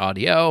 clipped that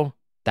audio.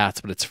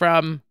 That's what it's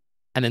from.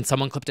 And then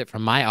someone clipped it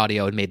from my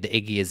audio and made the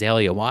Iggy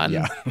Azalea one.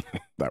 Yeah.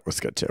 That was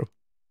good too.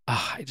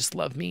 I just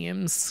love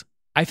memes.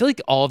 I feel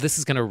like all of this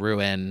is going to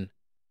ruin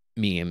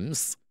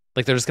memes.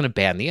 Like they're just going to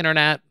ban the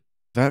internet.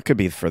 That could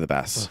be for the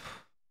best.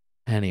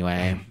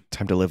 Anyway.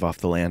 Time to live off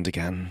the land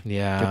again.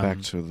 Yeah. Get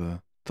back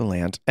to the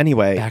land.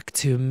 Anyway. Back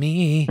to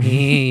me.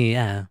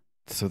 Yeah.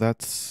 So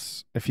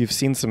that's, if you've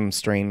seen some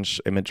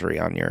strange imagery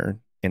on your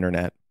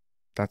internet,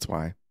 that's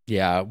why.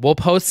 Yeah. We'll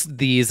post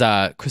these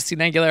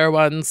Christina Aguilera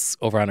ones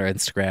over on our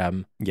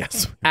Instagram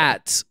Yes.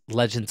 at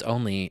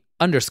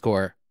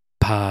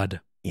legendsonly_pod.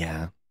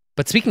 Yeah.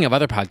 But speaking of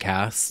other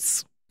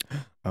podcasts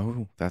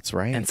Oh, that's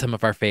right. and some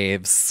of our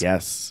faves.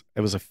 Yes.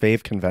 It was a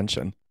fave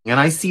convention. And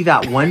I see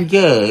that one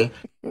gay.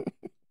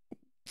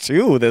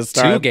 Two this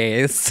time. Two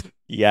gays.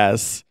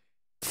 Yes.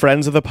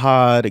 Friends of the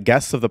pod,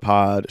 guests of the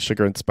pod,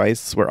 Sugar and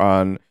Spice were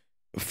on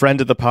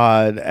friend of the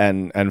pod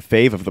and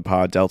fave of the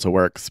pod, Delta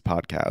Works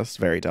podcast,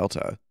 Very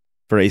Delta,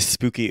 for a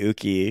spooky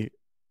ooky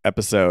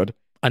episode.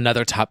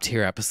 Another top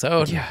tier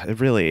episode. Yeah, it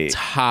really,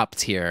 Top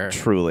tier.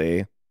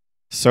 truly,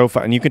 so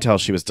fun. And you could tell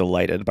she was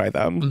delighted by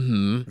them.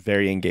 hmm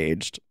Very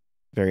engaged,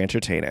 very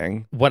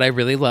entertaining. What I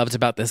really loved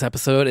about this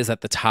episode is at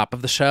the top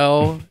of the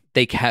show,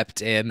 they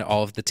kept in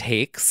all of the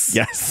takes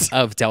Yes.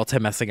 of Delta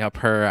messing up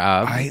her.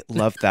 I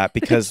love that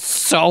because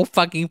so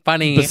fucking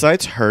funny.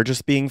 besides her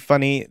just being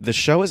funny, the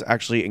show is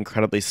actually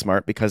incredibly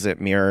smart because it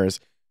mirrors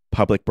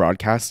public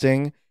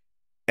broadcasting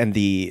and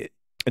the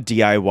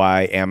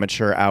DIY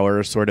amateur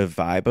hour sort of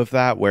vibe of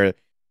that, where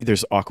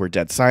there's awkward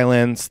dead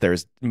silence,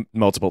 there's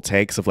multiple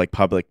takes of like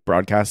public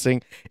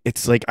broadcasting.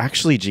 It's like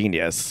actually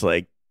genius.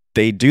 Like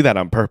they do that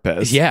on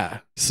purpose. Yeah.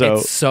 So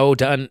it's so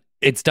done.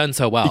 It's done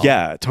so well.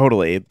 Yeah,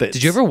 totally.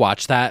 Did you ever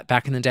watch that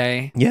back in the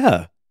day?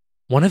 Yeah.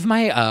 One of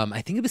my,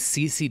 I think it was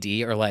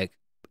CCD or like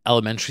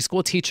elementary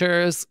school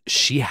teachers,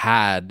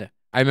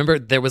 I remember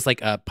there was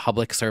like a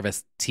public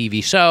service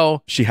TV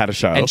show. She had a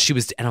show. And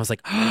I was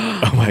like,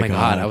 oh my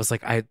God. I was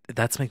like,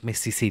 that's like my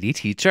CCD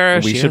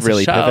teacher. We She should has a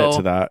really show. pivot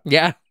to that.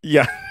 Yeah.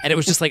 Yeah. And it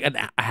was just like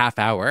a half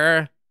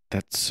hour.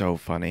 That's so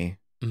funny.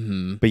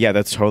 Mhm. But yeah,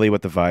 that's totally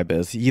what the vibe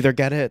is. You either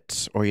get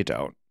it or you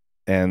don't.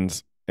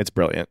 And it's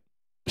brilliant.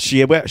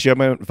 She went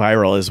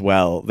viral as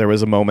well. There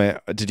was a moment,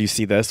 did you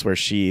see this, where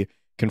she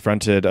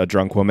confronted a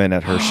drunk woman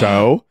at her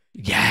show?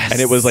 Yes.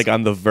 And it was like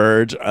on the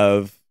verge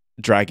of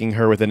dragging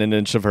her within an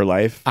inch of her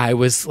life. I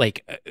was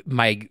like,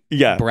 my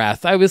Yeah.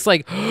 breath. I was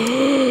like,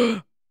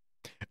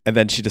 And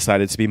then she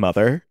decided to be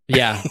mother.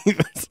 yeah.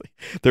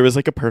 There was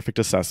like a perfect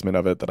assessment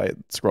of it that I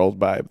scrolled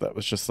by that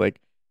was just like,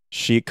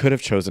 she could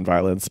have chosen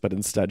violence, but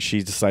instead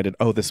she decided,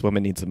 oh, this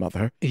woman needs a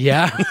mother.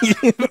 Yeah.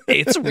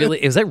 Is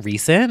that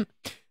recent?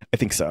 I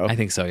think so. I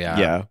think so, yeah.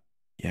 Yeah.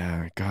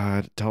 Yeah.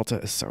 God, Delta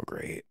is so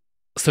great.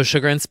 So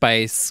Sugar and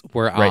Spice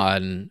were Right.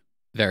 on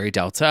Very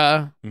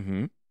Delta,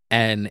 Mm-hmm.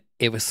 and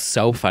it was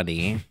so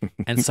funny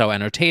and so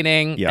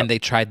entertaining. Yep. And they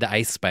tried the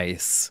Ice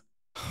Spice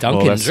Well,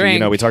 Dunkin' that's,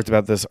 drink. we talked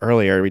about this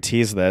earlier. We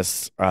teased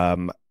this.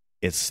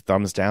 It's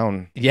thumbs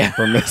down Yeah.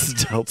 for Miss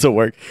Delta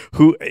Work,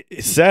 who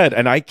said,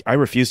 and I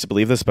refuse to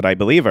believe this, but I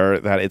believe her,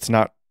 that it's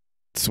not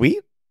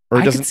sweet or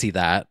I doesn't. could see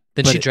that.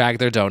 Then but she it-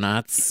 dragged their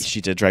donuts. She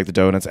did drag the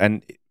donuts,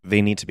 and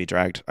they need to be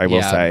dragged. I will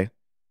Yeah. say,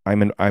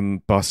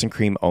 I'm Boston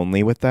cream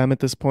only with them at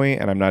this point,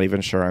 and I'm not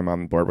even sure I'm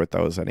on board with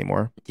those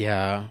anymore.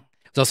 Yeah.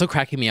 It's also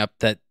cracking me up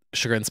that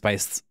Sugar and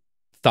Spice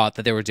thought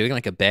that they were doing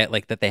like a bit,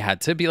 like that they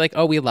had to be like,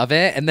 oh, we love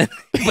it. And then,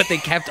 but they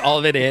kept all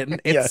of it in.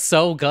 It's Yeah.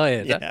 so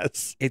good.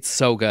 Yes, It's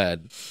so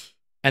good.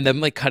 And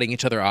them like cutting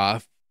each other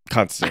off.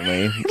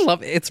 constantly. I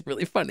love it. It's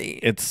really funny.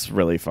 It's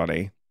really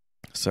funny.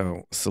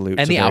 So salute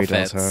And to the Very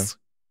outfits, Delta.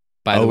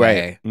 by the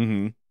way,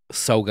 Mm-hmm.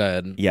 so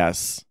good.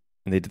 Yes.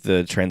 And they did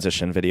the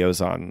transition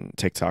videos on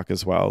TikTok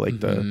as well, like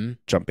the Mhm.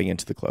 jumping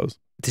into the clothes.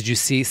 Did you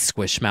see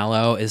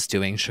Squishmallow is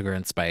doing Sugar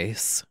and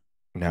Spice?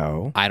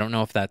 No. I don't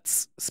know if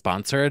that's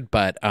sponsored,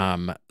 but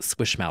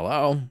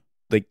Squishmallow.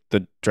 Like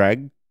the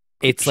drag?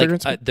 It's Sugar like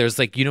and Spice? there's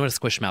like, you know what a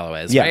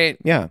Squishmallow is, Yeah. right?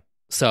 Yeah.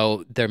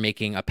 So they're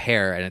making a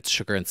pair and it's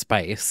Sugar and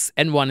Spice.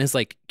 And one is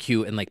like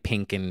cute and like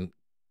pink and,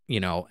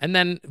 and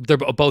then they're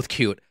both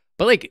cute,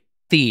 but like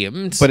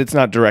themed. But it's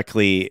not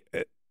directly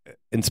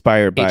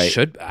inspired by. it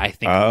should, I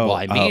think. Oh, well,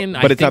 I mean,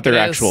 but I it's not think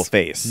their it actual is.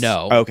 face.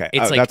 No. Okay.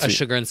 It's like that's a what-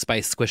 Sugar and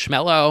Spice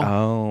Squishmallow.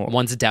 Oh.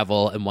 One's a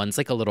devil and one's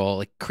like a little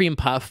like cream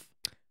puff.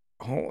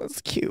 Oh, it's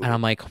cute. And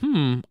I'm like,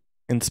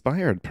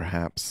 Inspired,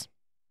 perhaps.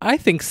 I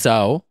think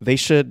so. They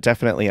should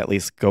definitely at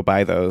least go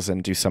buy those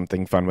and do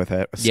something fun with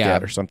it, a skit Yeah.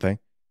 or something.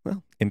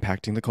 Well,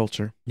 impacting the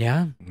culture.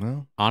 Yeah.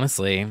 Well,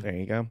 Honestly. there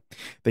you go.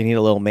 They need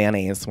a little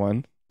mayonnaise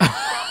one.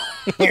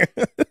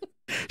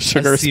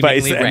 Sugar, A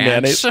spice, seemingly and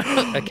mayonnaise.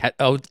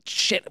 Oh,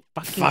 shit.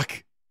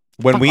 Fuck.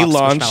 When Fuck we off,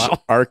 launch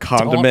Squishmallow. our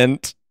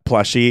condiment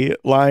plushie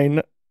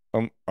line,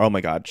 oh my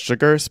God,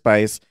 sugar,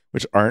 spice,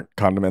 which aren't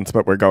condiments,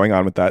 but we're going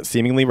on with that.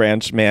 Seemingly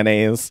ranch,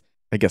 mayonnaise.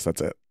 I guess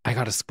that's it. I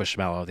got a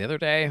Squishmallow the other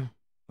day.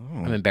 Oh.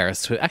 I'm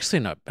embarrassed to. Actually,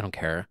 no, I don't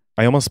care.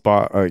 I almost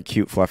bought a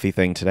cute fluffy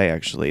thing today,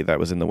 actually, that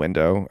was in the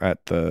window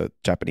at the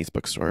Japanese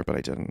bookstore, but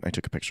I didn't. I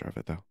took a picture of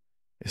it, though.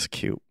 It's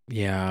cute.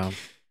 Yeah.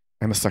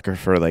 I'm a sucker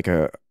for like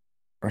a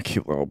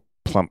cute little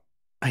plump.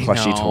 I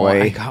Plushy know.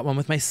 toy. I got one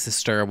with my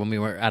sister when we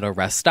were at a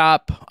rest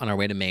stop on our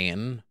way to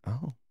Maine.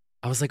 Oh.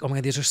 I was like, oh my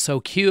God, these are so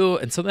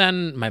cute. And so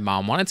then my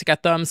mom wanted to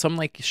get them. So I'm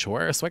like,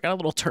 sure. So I got a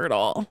little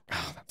turtle.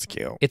 Oh, that's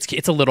cute.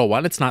 It's a little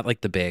one. It's not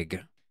like the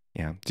big.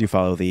 Yeah. Do you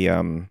follow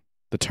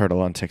the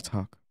turtle on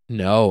TikTok?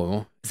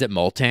 No. Is it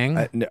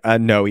molting?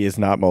 No, he is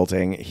not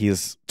molting.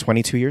 He's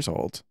 22 years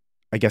old.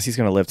 I guess he's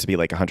going to live to be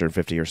like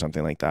 150 or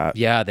something like that.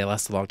 Yeah, they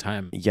last a long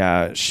time.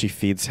 Yeah, she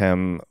feeds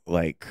him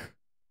like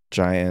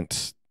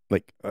giant,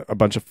 like a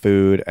bunch of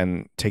food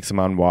and takes him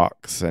on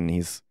walks, and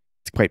he's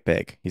quite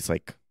big. He's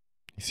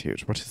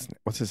huge.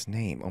 What's his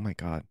name? Oh my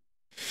God.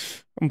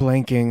 I'm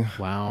blanking.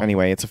 Wow.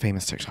 Anyway, it's a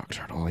famous TikTok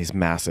turtle. He's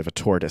massive, a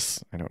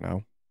tortoise. I don't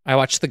know. I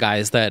watched the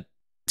guys that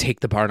take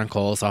the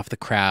barnacles off the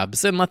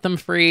crabs and let them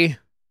free.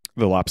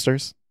 The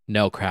lobsters?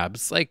 No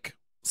crabs, like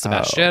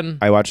Sebastian.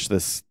 I watched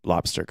this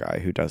lobster guy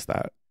who does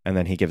that. And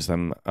then he gives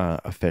them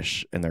a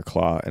fish in their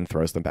claw and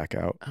throws them back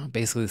out. Oh,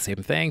 basically the same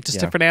thing, just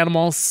Yeah. different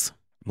animals.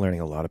 I'm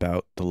learning a lot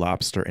about the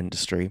lobster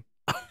industry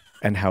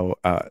and how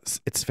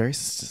it's very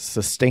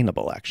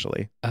sustainable,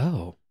 actually.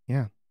 Oh.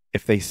 Yeah.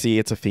 If they see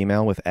it's a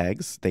female with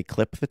eggs, they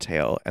clip the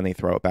tail and they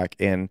throw it back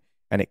in,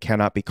 and it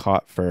cannot be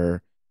caught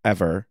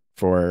forever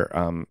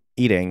for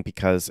eating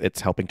because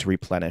it's helping to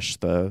replenish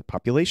the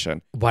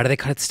population. Why do they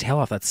cut its tail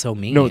off? That's so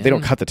mean. No, they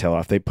don't cut the tail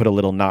off. They put a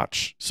little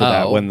notch so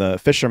that Oh. when the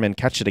fishermen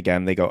catch it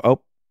again, they go,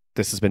 oh,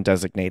 this has been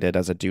designated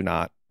as a do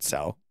not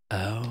sell.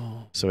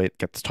 Oh, So it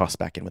gets tossed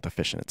back in with a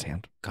fish in its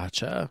hand.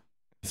 gotcha.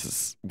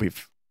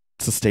 We've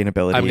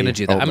sustainability. I'm going to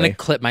do that. I'm only. going to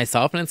clip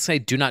myself and say,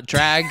 do not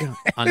drag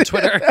on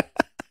Twitter.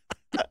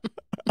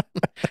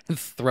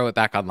 Throw it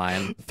back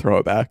online. Throw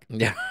it back.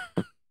 Yeah.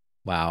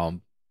 Wow.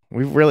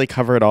 We've really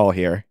covered it all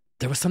here.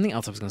 There was something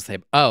else I was going to say.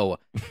 Oh,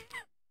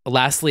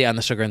 lastly, on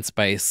the Sugar and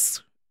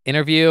Spice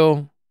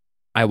interview,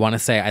 I want to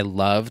say I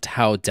loved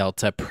how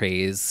Delta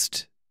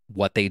praised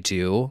what they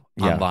do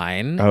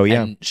online. Oh,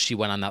 yeah. And she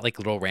went on that like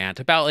little rant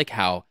about like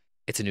how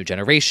it's a new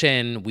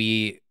generation.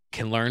 We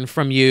can learn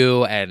from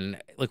you, and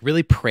like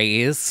really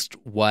praised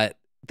what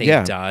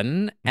they've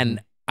done.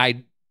 And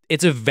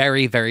it's a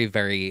very, very,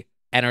 very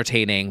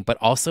entertaining, but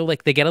also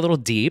like they get a little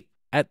deep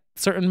at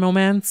certain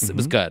moments. It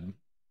was good.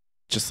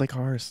 Just like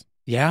ours.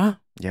 Yeah.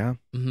 Yeah.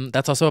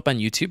 That's also up on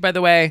YouTube, by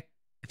the way.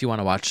 If you want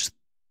to watch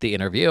the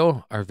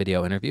interview, our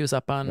video interview is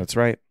up on That's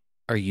right.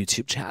 our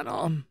YouTube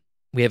channel.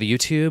 We have a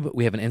YouTube,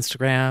 we have an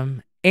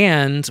Instagram,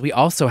 and we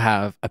also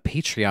have a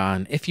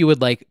Patreon if you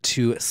would like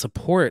to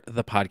support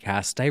the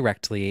podcast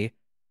directly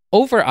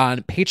over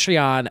on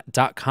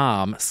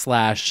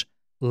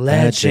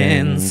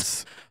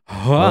patreon.com/legends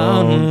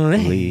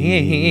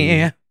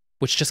only,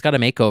 which just got a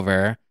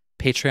makeover.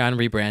 Patreon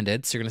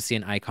rebranded, so you're going to see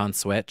an icon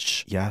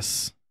switch.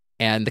 Yes.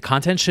 And the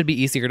content should be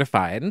easier to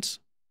find.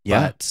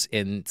 Yeah. But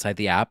inside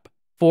the app,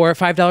 for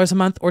 $5 a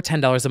month or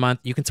 $10 a month,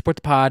 you can support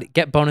the pod,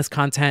 get bonus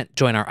content,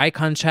 join our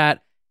icon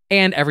chat,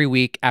 and every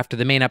week after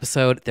the main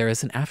episode, there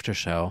is an after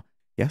show.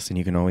 Yes, and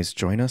you can always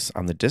join us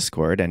on the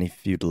Discord. And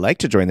if you'd like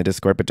to join the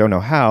Discord but don't know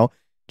how,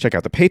 check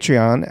out the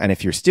Patreon. And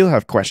if you still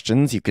have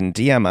questions, you can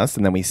DM us,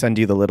 and then we send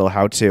you the little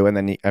how-to, and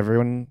then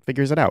everyone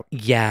figures it out.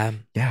 Yeah.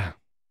 Yeah.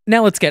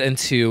 Now let's get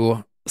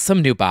into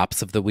some new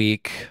bops of the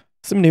week.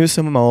 Some new,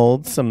 some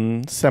old,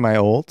 some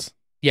semi-old.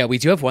 Yeah, we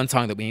do have one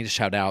song that we need to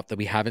shout out that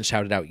we haven't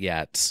shouted out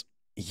yet.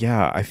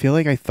 Yeah, I feel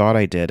like I thought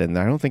I did, and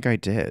I don't think I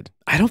did.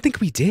 I don't think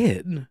we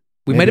did.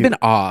 We Maybe. might have been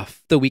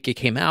off the week it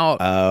came out.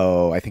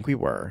 Oh, I think we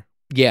were.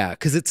 Yeah,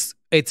 because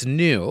it's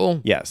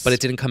new. Yes. But it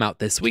didn't come out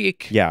this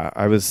week. Yeah,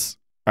 I was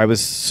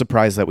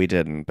surprised that we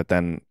didn't, but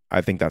then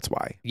I think that's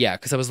why. Yeah,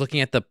 because I was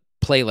looking at the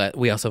playlist.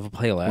 We also have a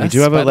playlist. We do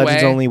have by a the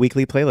Legends way. Only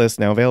weekly playlist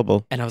now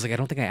available. And I was like, I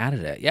don't think I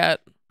added it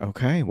yet.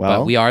 Okay, well.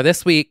 But we are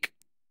this week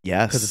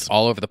because Yes. it's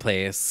all over the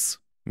place.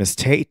 Miss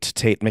Tate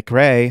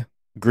McRae,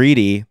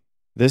 Greedy.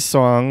 This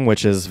song,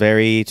 which is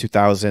very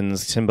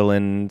 2000s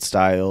Timbaland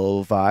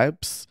style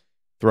vibes,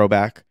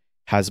 throwback,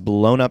 has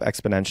blown up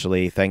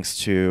exponentially thanks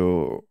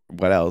to,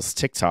 what else?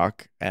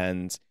 TikTok.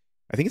 And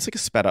I think it's like a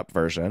sped up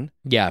version.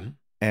 Yeah.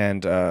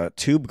 And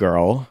Tube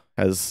Girl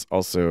has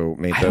also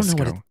made I this don't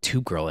know go. what a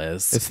tube girl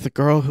is. It's the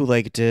girl who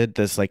like did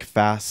this like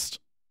fast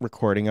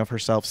recording of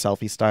herself,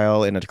 selfie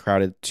style, in a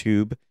crowded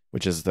tube,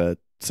 which is the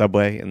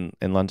subway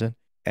in London.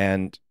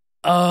 And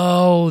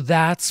oh,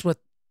 that's what.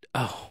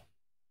 Oh,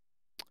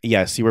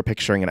 yes, you were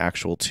picturing an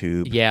actual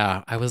tube.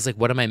 yeah. I was like,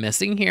 what am I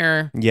missing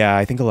here? Yeah,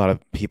 I think a lot of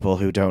people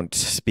who don't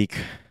speak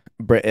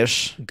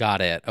British.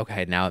 Got it.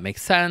 Okay, now it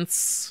makes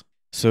sense.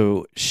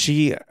 So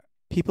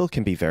people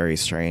can be very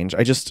strange.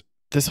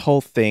 This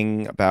whole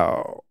thing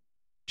about,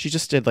 she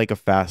just did like a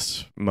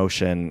fast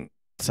motion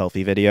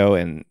selfie video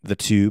in the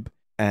tube,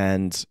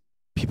 and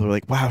people were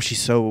like, wow,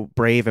 she's so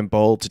brave and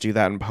bold to do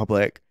that in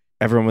public.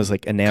 Everyone was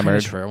like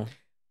enamored. Kinda true.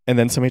 And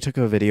then somebody took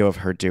a video of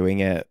her doing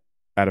it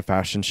at a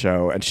fashion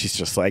show, and she's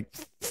just like,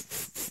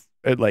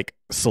 and like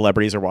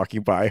celebrities are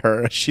walking by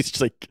her. She's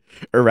just like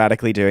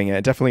erratically doing it.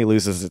 It definitely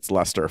loses its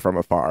luster from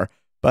afar.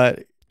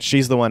 But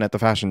she's the one at the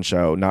fashion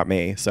show, not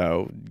me.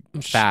 So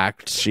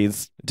Fact.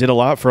 she's did a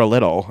lot for a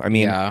little. I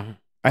mean, Yeah.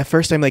 at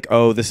first I'm like,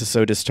 oh, this is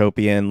so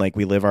dystopian. Like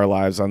we live our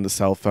lives on the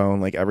cell phone.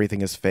 Like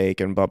everything is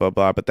fake and blah, blah,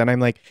 blah. But then I'm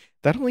like,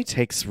 that only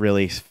takes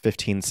really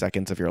 15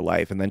 seconds of your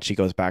life. And then she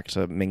goes back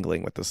to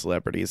mingling with the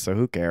celebrities. So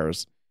who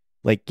cares?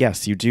 Like,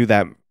 yes, you do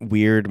that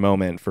weird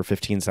moment for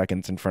 15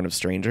 seconds in front of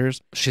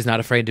strangers. She's not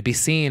afraid to be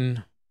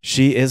seen.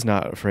 She is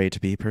not afraid to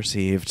be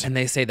perceived. And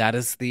they say that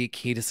is the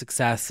key to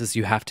success is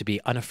you have to be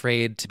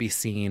unafraid to be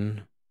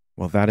seen.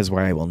 Well, that is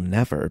why I will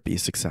never be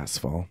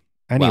successful.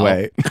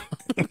 Anyway,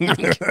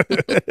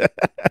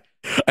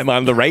 I'm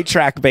on the right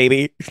track,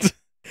 baby.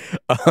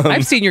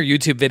 I've seen your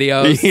YouTube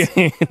videos.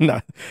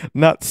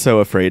 not so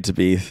afraid to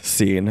be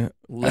seen.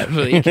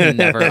 Literally, you can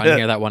never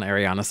unhear that one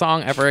Ariana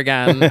song ever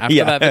again after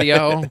Yeah. that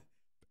video.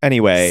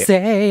 Anyway,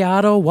 Say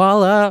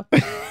Adewale.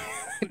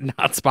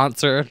 Not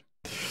sponsored.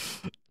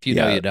 If you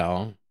know, Yeah. you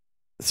know.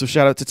 so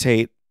shout out to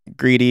Tate.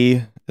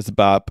 Greedy is a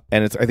bop,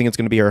 and I think it's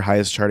going to be her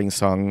highest charting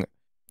song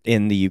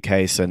in the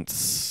UK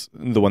since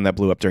the one that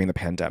blew up during the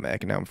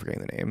pandemic. Now I'm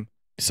forgetting the name.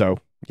 So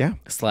yeah,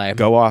 Slay.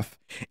 go off.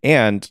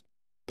 And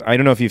I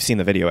don't know if you've seen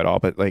the video at all,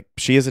 but like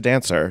she is a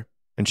dancer,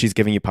 and she's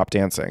giving you pop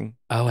dancing.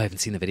 Oh, I haven't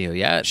seen the video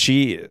yet.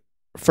 She,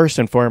 first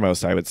and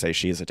foremost, I would say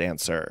she is a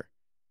dancer,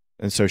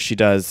 and so she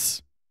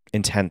does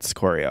intense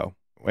choreo,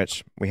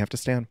 which we have to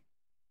stand.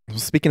 Well,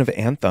 speaking of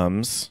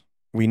anthems,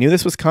 we knew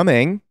this was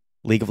coming.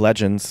 League of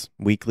Legends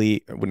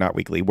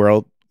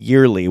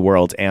yearly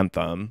world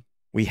anthem.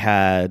 We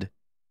had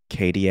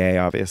KDA,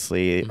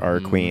 obviously, our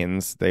Mhm.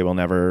 queens. They will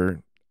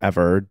never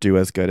ever do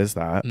as good as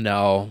that.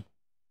 No.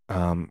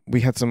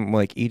 We had some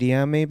like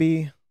EDM,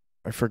 maybe.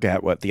 I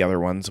forget what the other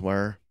ones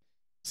were.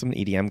 Some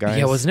EDM guys.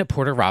 Yeah, wasn't it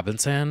Porter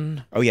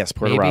Robinson? Oh yes,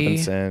 Porter maybe?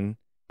 Robinson.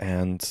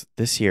 And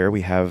this year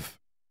we have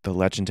the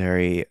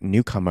legendary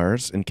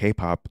newcomers in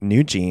K-pop,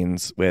 New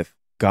Jeans with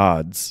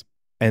Gods.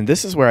 And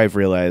this is where I've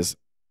realized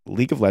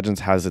League of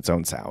Legends has its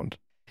own sound.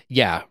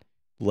 Yeah.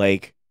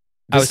 Like,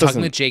 I was this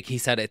talking with doesn't- Jake. He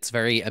said it's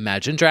very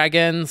Imagine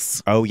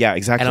Dragons. Oh, yeah,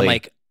 exactly. And I'm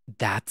like,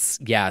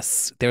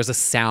 yes, there's a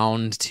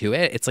sound to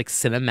it. It's like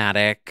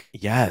cinematic.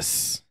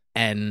 yes.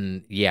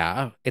 And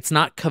yeah, it's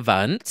not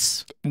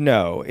Kavant,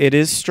 No, it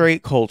is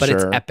straight culture. but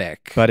it's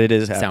epic. But it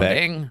is epic.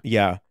 sounding.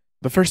 Yeah.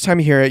 The first time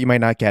you hear it, you might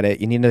not get it.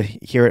 You need to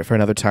hear it for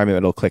another time and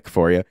it'll click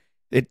for you.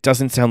 It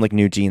doesn't sound like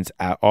New Jeans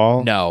at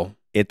all. No.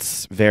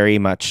 It's very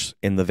much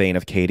in the vein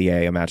of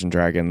KDA, Imagine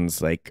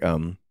Dragons, like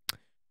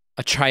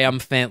A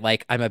triumphant,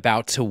 like, I'm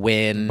about to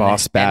win.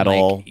 Boss and,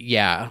 battle. like,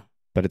 yeah.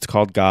 but it's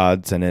called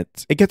Gods and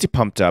it gets you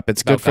pumped up.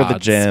 It's good About for the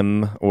gods.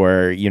 gym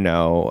or,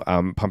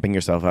 pumping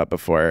yourself up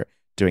before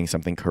doing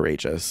something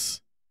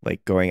courageous,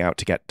 like going out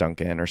to get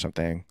Dunkin' or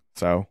something.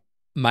 So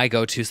My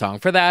go-to song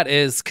for that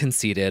is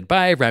Conceited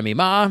by Remy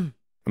Ma.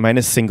 mine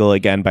is Single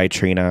Again by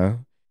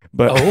Trina.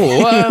 But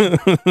Oh.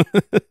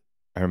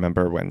 I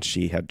remember when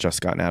she had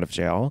just gotten out of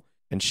jail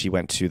and she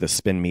went to the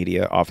Spin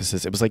Media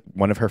offices. It was like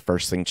one of her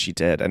first things she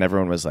did. And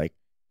everyone was like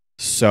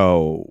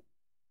so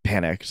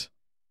panicked.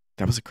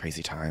 That was a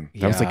crazy time.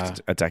 That was Yeah. like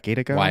a decade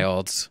ago.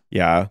 Wild.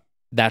 Yeah.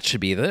 That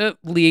should be the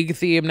league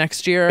theme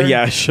next year.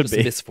 Yeah, it should Just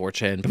be.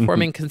 Misfortune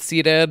performing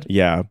Conceited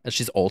Yeah. as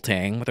she's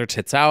ulting with her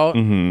tits out.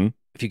 hmm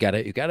If you get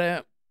it, you get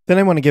it. Then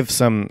I want to give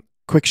some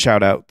quick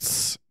shout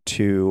outs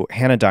to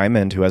Hannah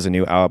Diamond, who has a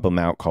new album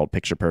out called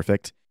Picture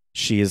Perfect.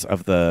 She is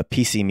of the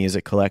PC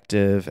Music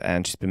Collective,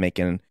 and she's been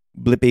making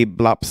blippy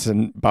blops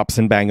and bops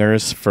and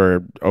bangers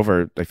for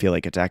over, I feel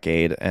like, a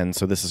decade. And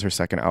so this is her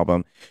second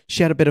album.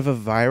 She had a bit of a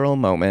viral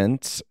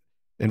moment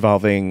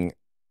involving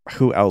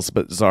who else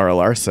but Zara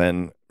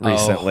Larson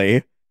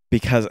recently.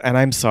 Because, and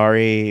I'm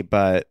sorry,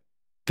 but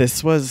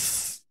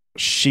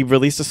she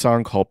released a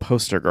song called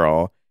Poster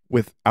Girl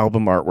with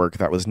album artwork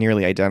that was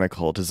nearly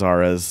identical to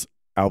Zara's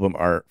album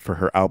art for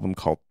her album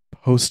called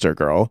Poster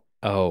Girl.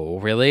 Oh,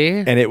 really?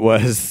 And it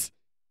was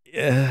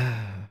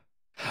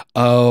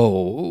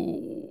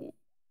Oh,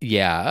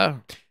 yeah.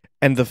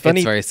 and the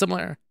funny It's very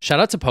similar. Shout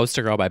out to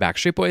Poster Girl by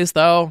Backstreet Boys,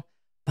 though.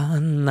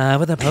 Fun love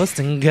with a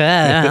posting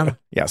girl.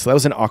 yeah, so that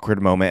was an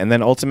awkward moment. And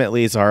then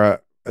ultimately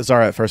Zara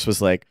at first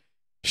was like,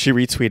 she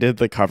retweeted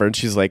the cover and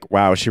she's like,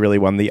 wow, she really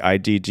won the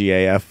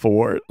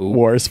IDGAF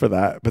wars for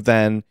that. But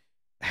then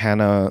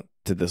Hannah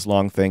did this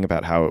long thing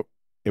about how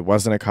it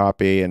wasn't a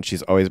copy and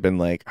she's always been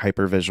like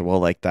hyper visual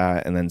like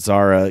that. And then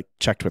Zara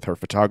checked with her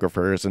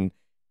photographers and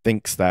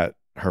thinks that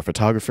her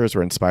photographers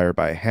were inspired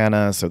by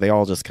Hannah. So they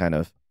all just kind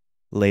of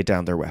laid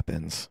down their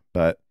weapons,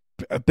 but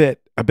a bit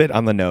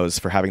on the nose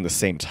for having the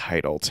same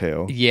title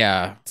too.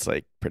 Yeah. It's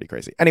like pretty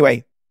crazy.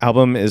 Anyway,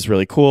 album is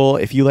really cool.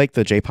 If you like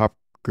the J-pop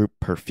group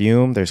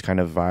Perfume, there's kind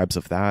of vibes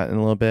of that in a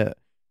little bit.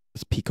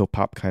 It's Pico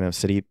Pop kind of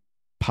city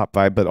pop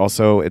vibe, but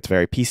also it's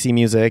very PC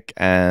music.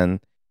 And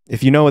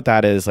if you know what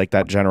that is, like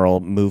that general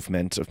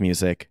movement of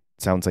music,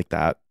 it sounds like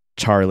that.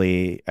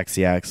 Charlie,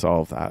 XCX,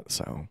 all of that.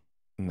 So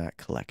in that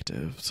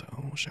collective. So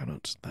shout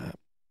out to that.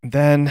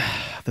 Then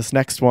this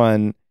next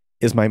one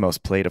is my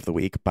most played of the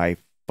week by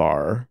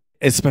far,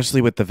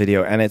 especially with the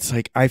video. And it's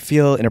like, I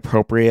feel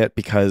inappropriate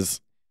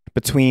because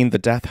between the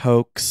death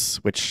hoax,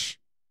 which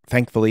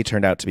thankfully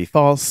turned out to be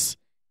false,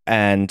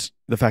 and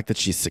the fact that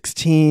she's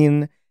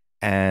 16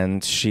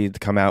 and she'd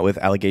come out with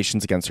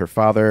allegations against her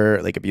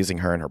father, like abusing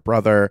her and her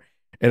brother,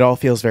 it all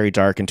feels very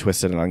dark and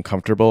twisted and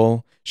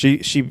uncomfortable.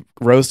 She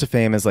rose to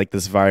fame as like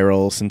this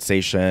viral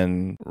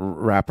sensation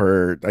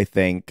rapper, I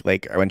think,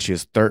 like when she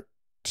was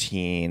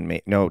 13,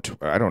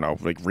 I don't know,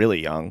 like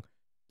really young.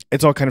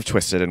 It's all kind of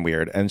twisted and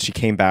weird. And she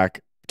came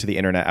back to the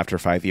internet after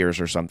 5 years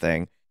or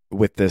something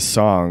with this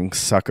song,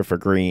 Sucker for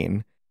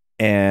Green.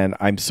 And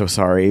I'm so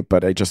sorry,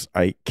 but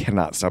I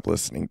cannot stop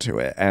listening to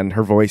it. And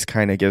her voice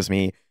kind of gives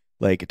me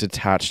like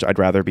detached, I'd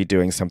rather be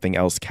doing something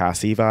else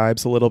Cassie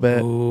vibes a little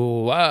bit.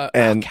 Ooh,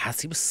 and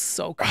Cassie was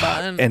so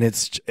fun. And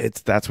it's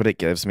that's what it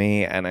gives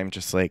me. And I'm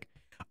just like,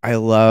 I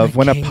love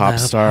when a king pop of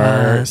star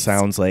hearts.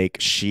 sounds like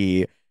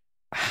she,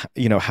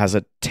 has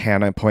a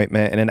tan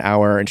appointment in an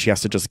hour and she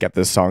has to just get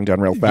this song done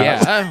real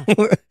fast.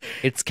 Yeah.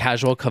 It's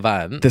casual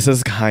Kavan. This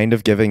is kind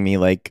of giving me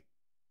like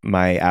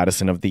my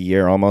Addison of the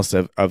year almost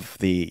of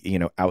the,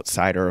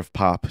 outsider of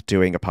pop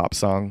doing a pop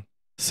song.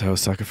 So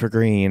Sucker for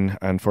Green,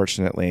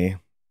 unfortunately,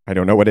 I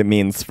don't know what it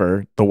means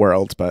for the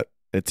world, but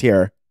it's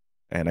here.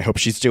 And I hope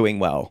she's doing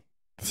well.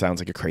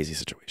 Sounds like a crazy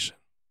situation.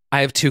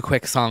 I have two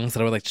quick songs that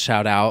I would like to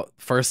shout out.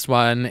 First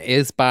one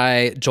is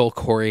by Joel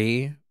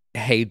Corey,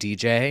 Hey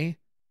DJ,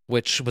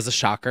 which was a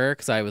shocker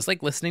because I was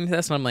like listening to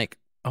this and I'm like,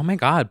 oh my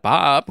God,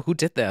 Bob, who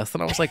did this?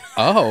 And I was like,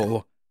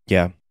 oh.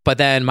 Yeah. But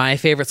then my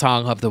favorite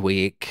song of the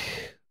week,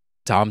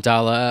 Dom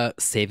Dalla,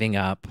 Saving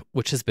Up,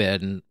 which has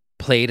been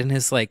played in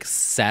his like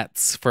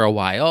sets for a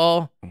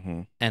while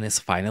and is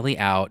finally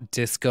out.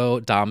 Disco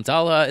Dom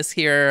Dalla is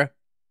here.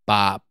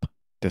 Bop.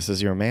 This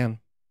is your man.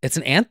 It's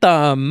an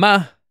anthem.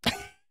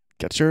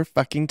 Get your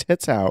fucking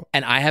tits out.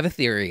 And I have a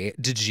theory.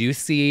 Did you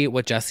see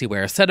what Jessie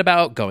Ware said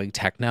about going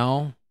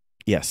techno?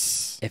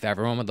 Yes. If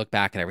everyone would look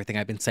back at everything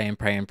I've been saying,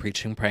 praying,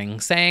 preaching,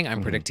 praying, saying,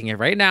 I'm predicting it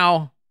right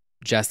now.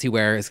 Jessie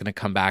Ware is going to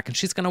come back and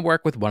she's going to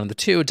work with one of the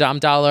two, Dom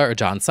Dollar or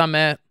John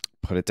Summit.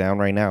 Put it down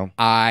right now.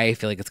 I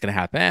feel like it's going to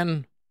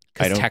happen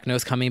I because don't-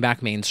 techno's coming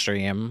back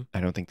mainstream.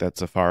 I don't think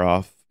that's a far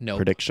off Nope.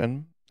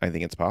 prediction. I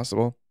think it's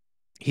possible.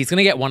 He's going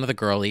to get one of the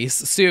girlies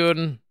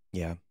soon.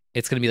 Yeah.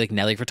 It's going to be like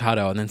Nelly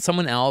Furtado and then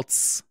someone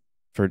else.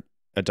 For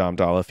a Dom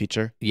Dalla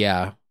feature.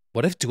 Yeah.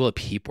 What if Dula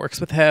Peep works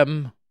with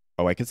him?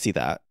 Oh, I could see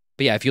that.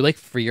 But yeah, if you like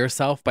Free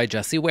Yourself by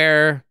Jessie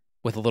Ware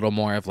with a little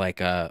more of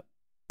like a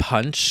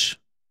punch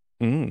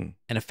Mm.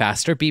 and a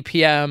faster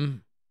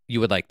BPM, you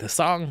would like this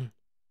song.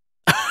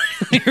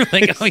 you're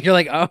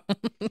like, oh,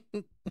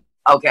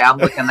 Okay, I'm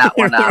looking that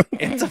one up.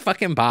 it's a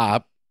fucking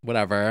bop.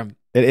 Whatever.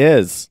 It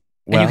is.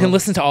 And you can Well,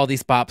 listen to all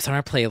these bops on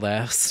our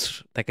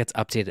playlist that gets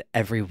updated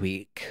every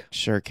week.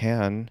 Sure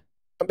can.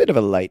 A bit of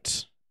a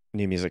light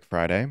New Music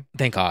Friday.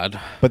 Thank God.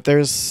 But there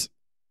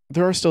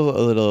are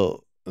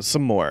still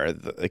some more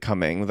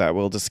coming that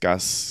we'll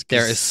discuss. 'cause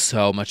There is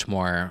so much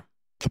more.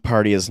 the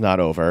party is not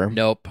over.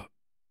 Nope.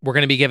 We're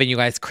going to be giving you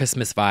guys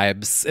Christmas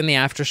vibes in the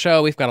after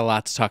show. We've got a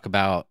lot to talk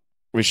about.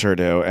 We sure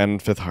do.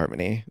 And Fifth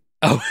Harmony.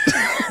 Oh,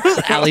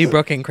 Allie,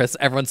 Brooke, and Chris,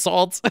 everyone's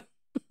sold.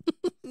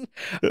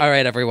 All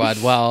right,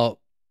 everyone. Well,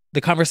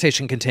 the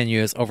conversation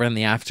continues over in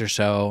the after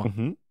show.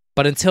 Mhm.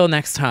 But until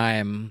next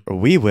time,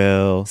 We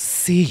will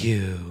see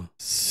you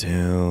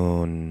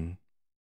soon.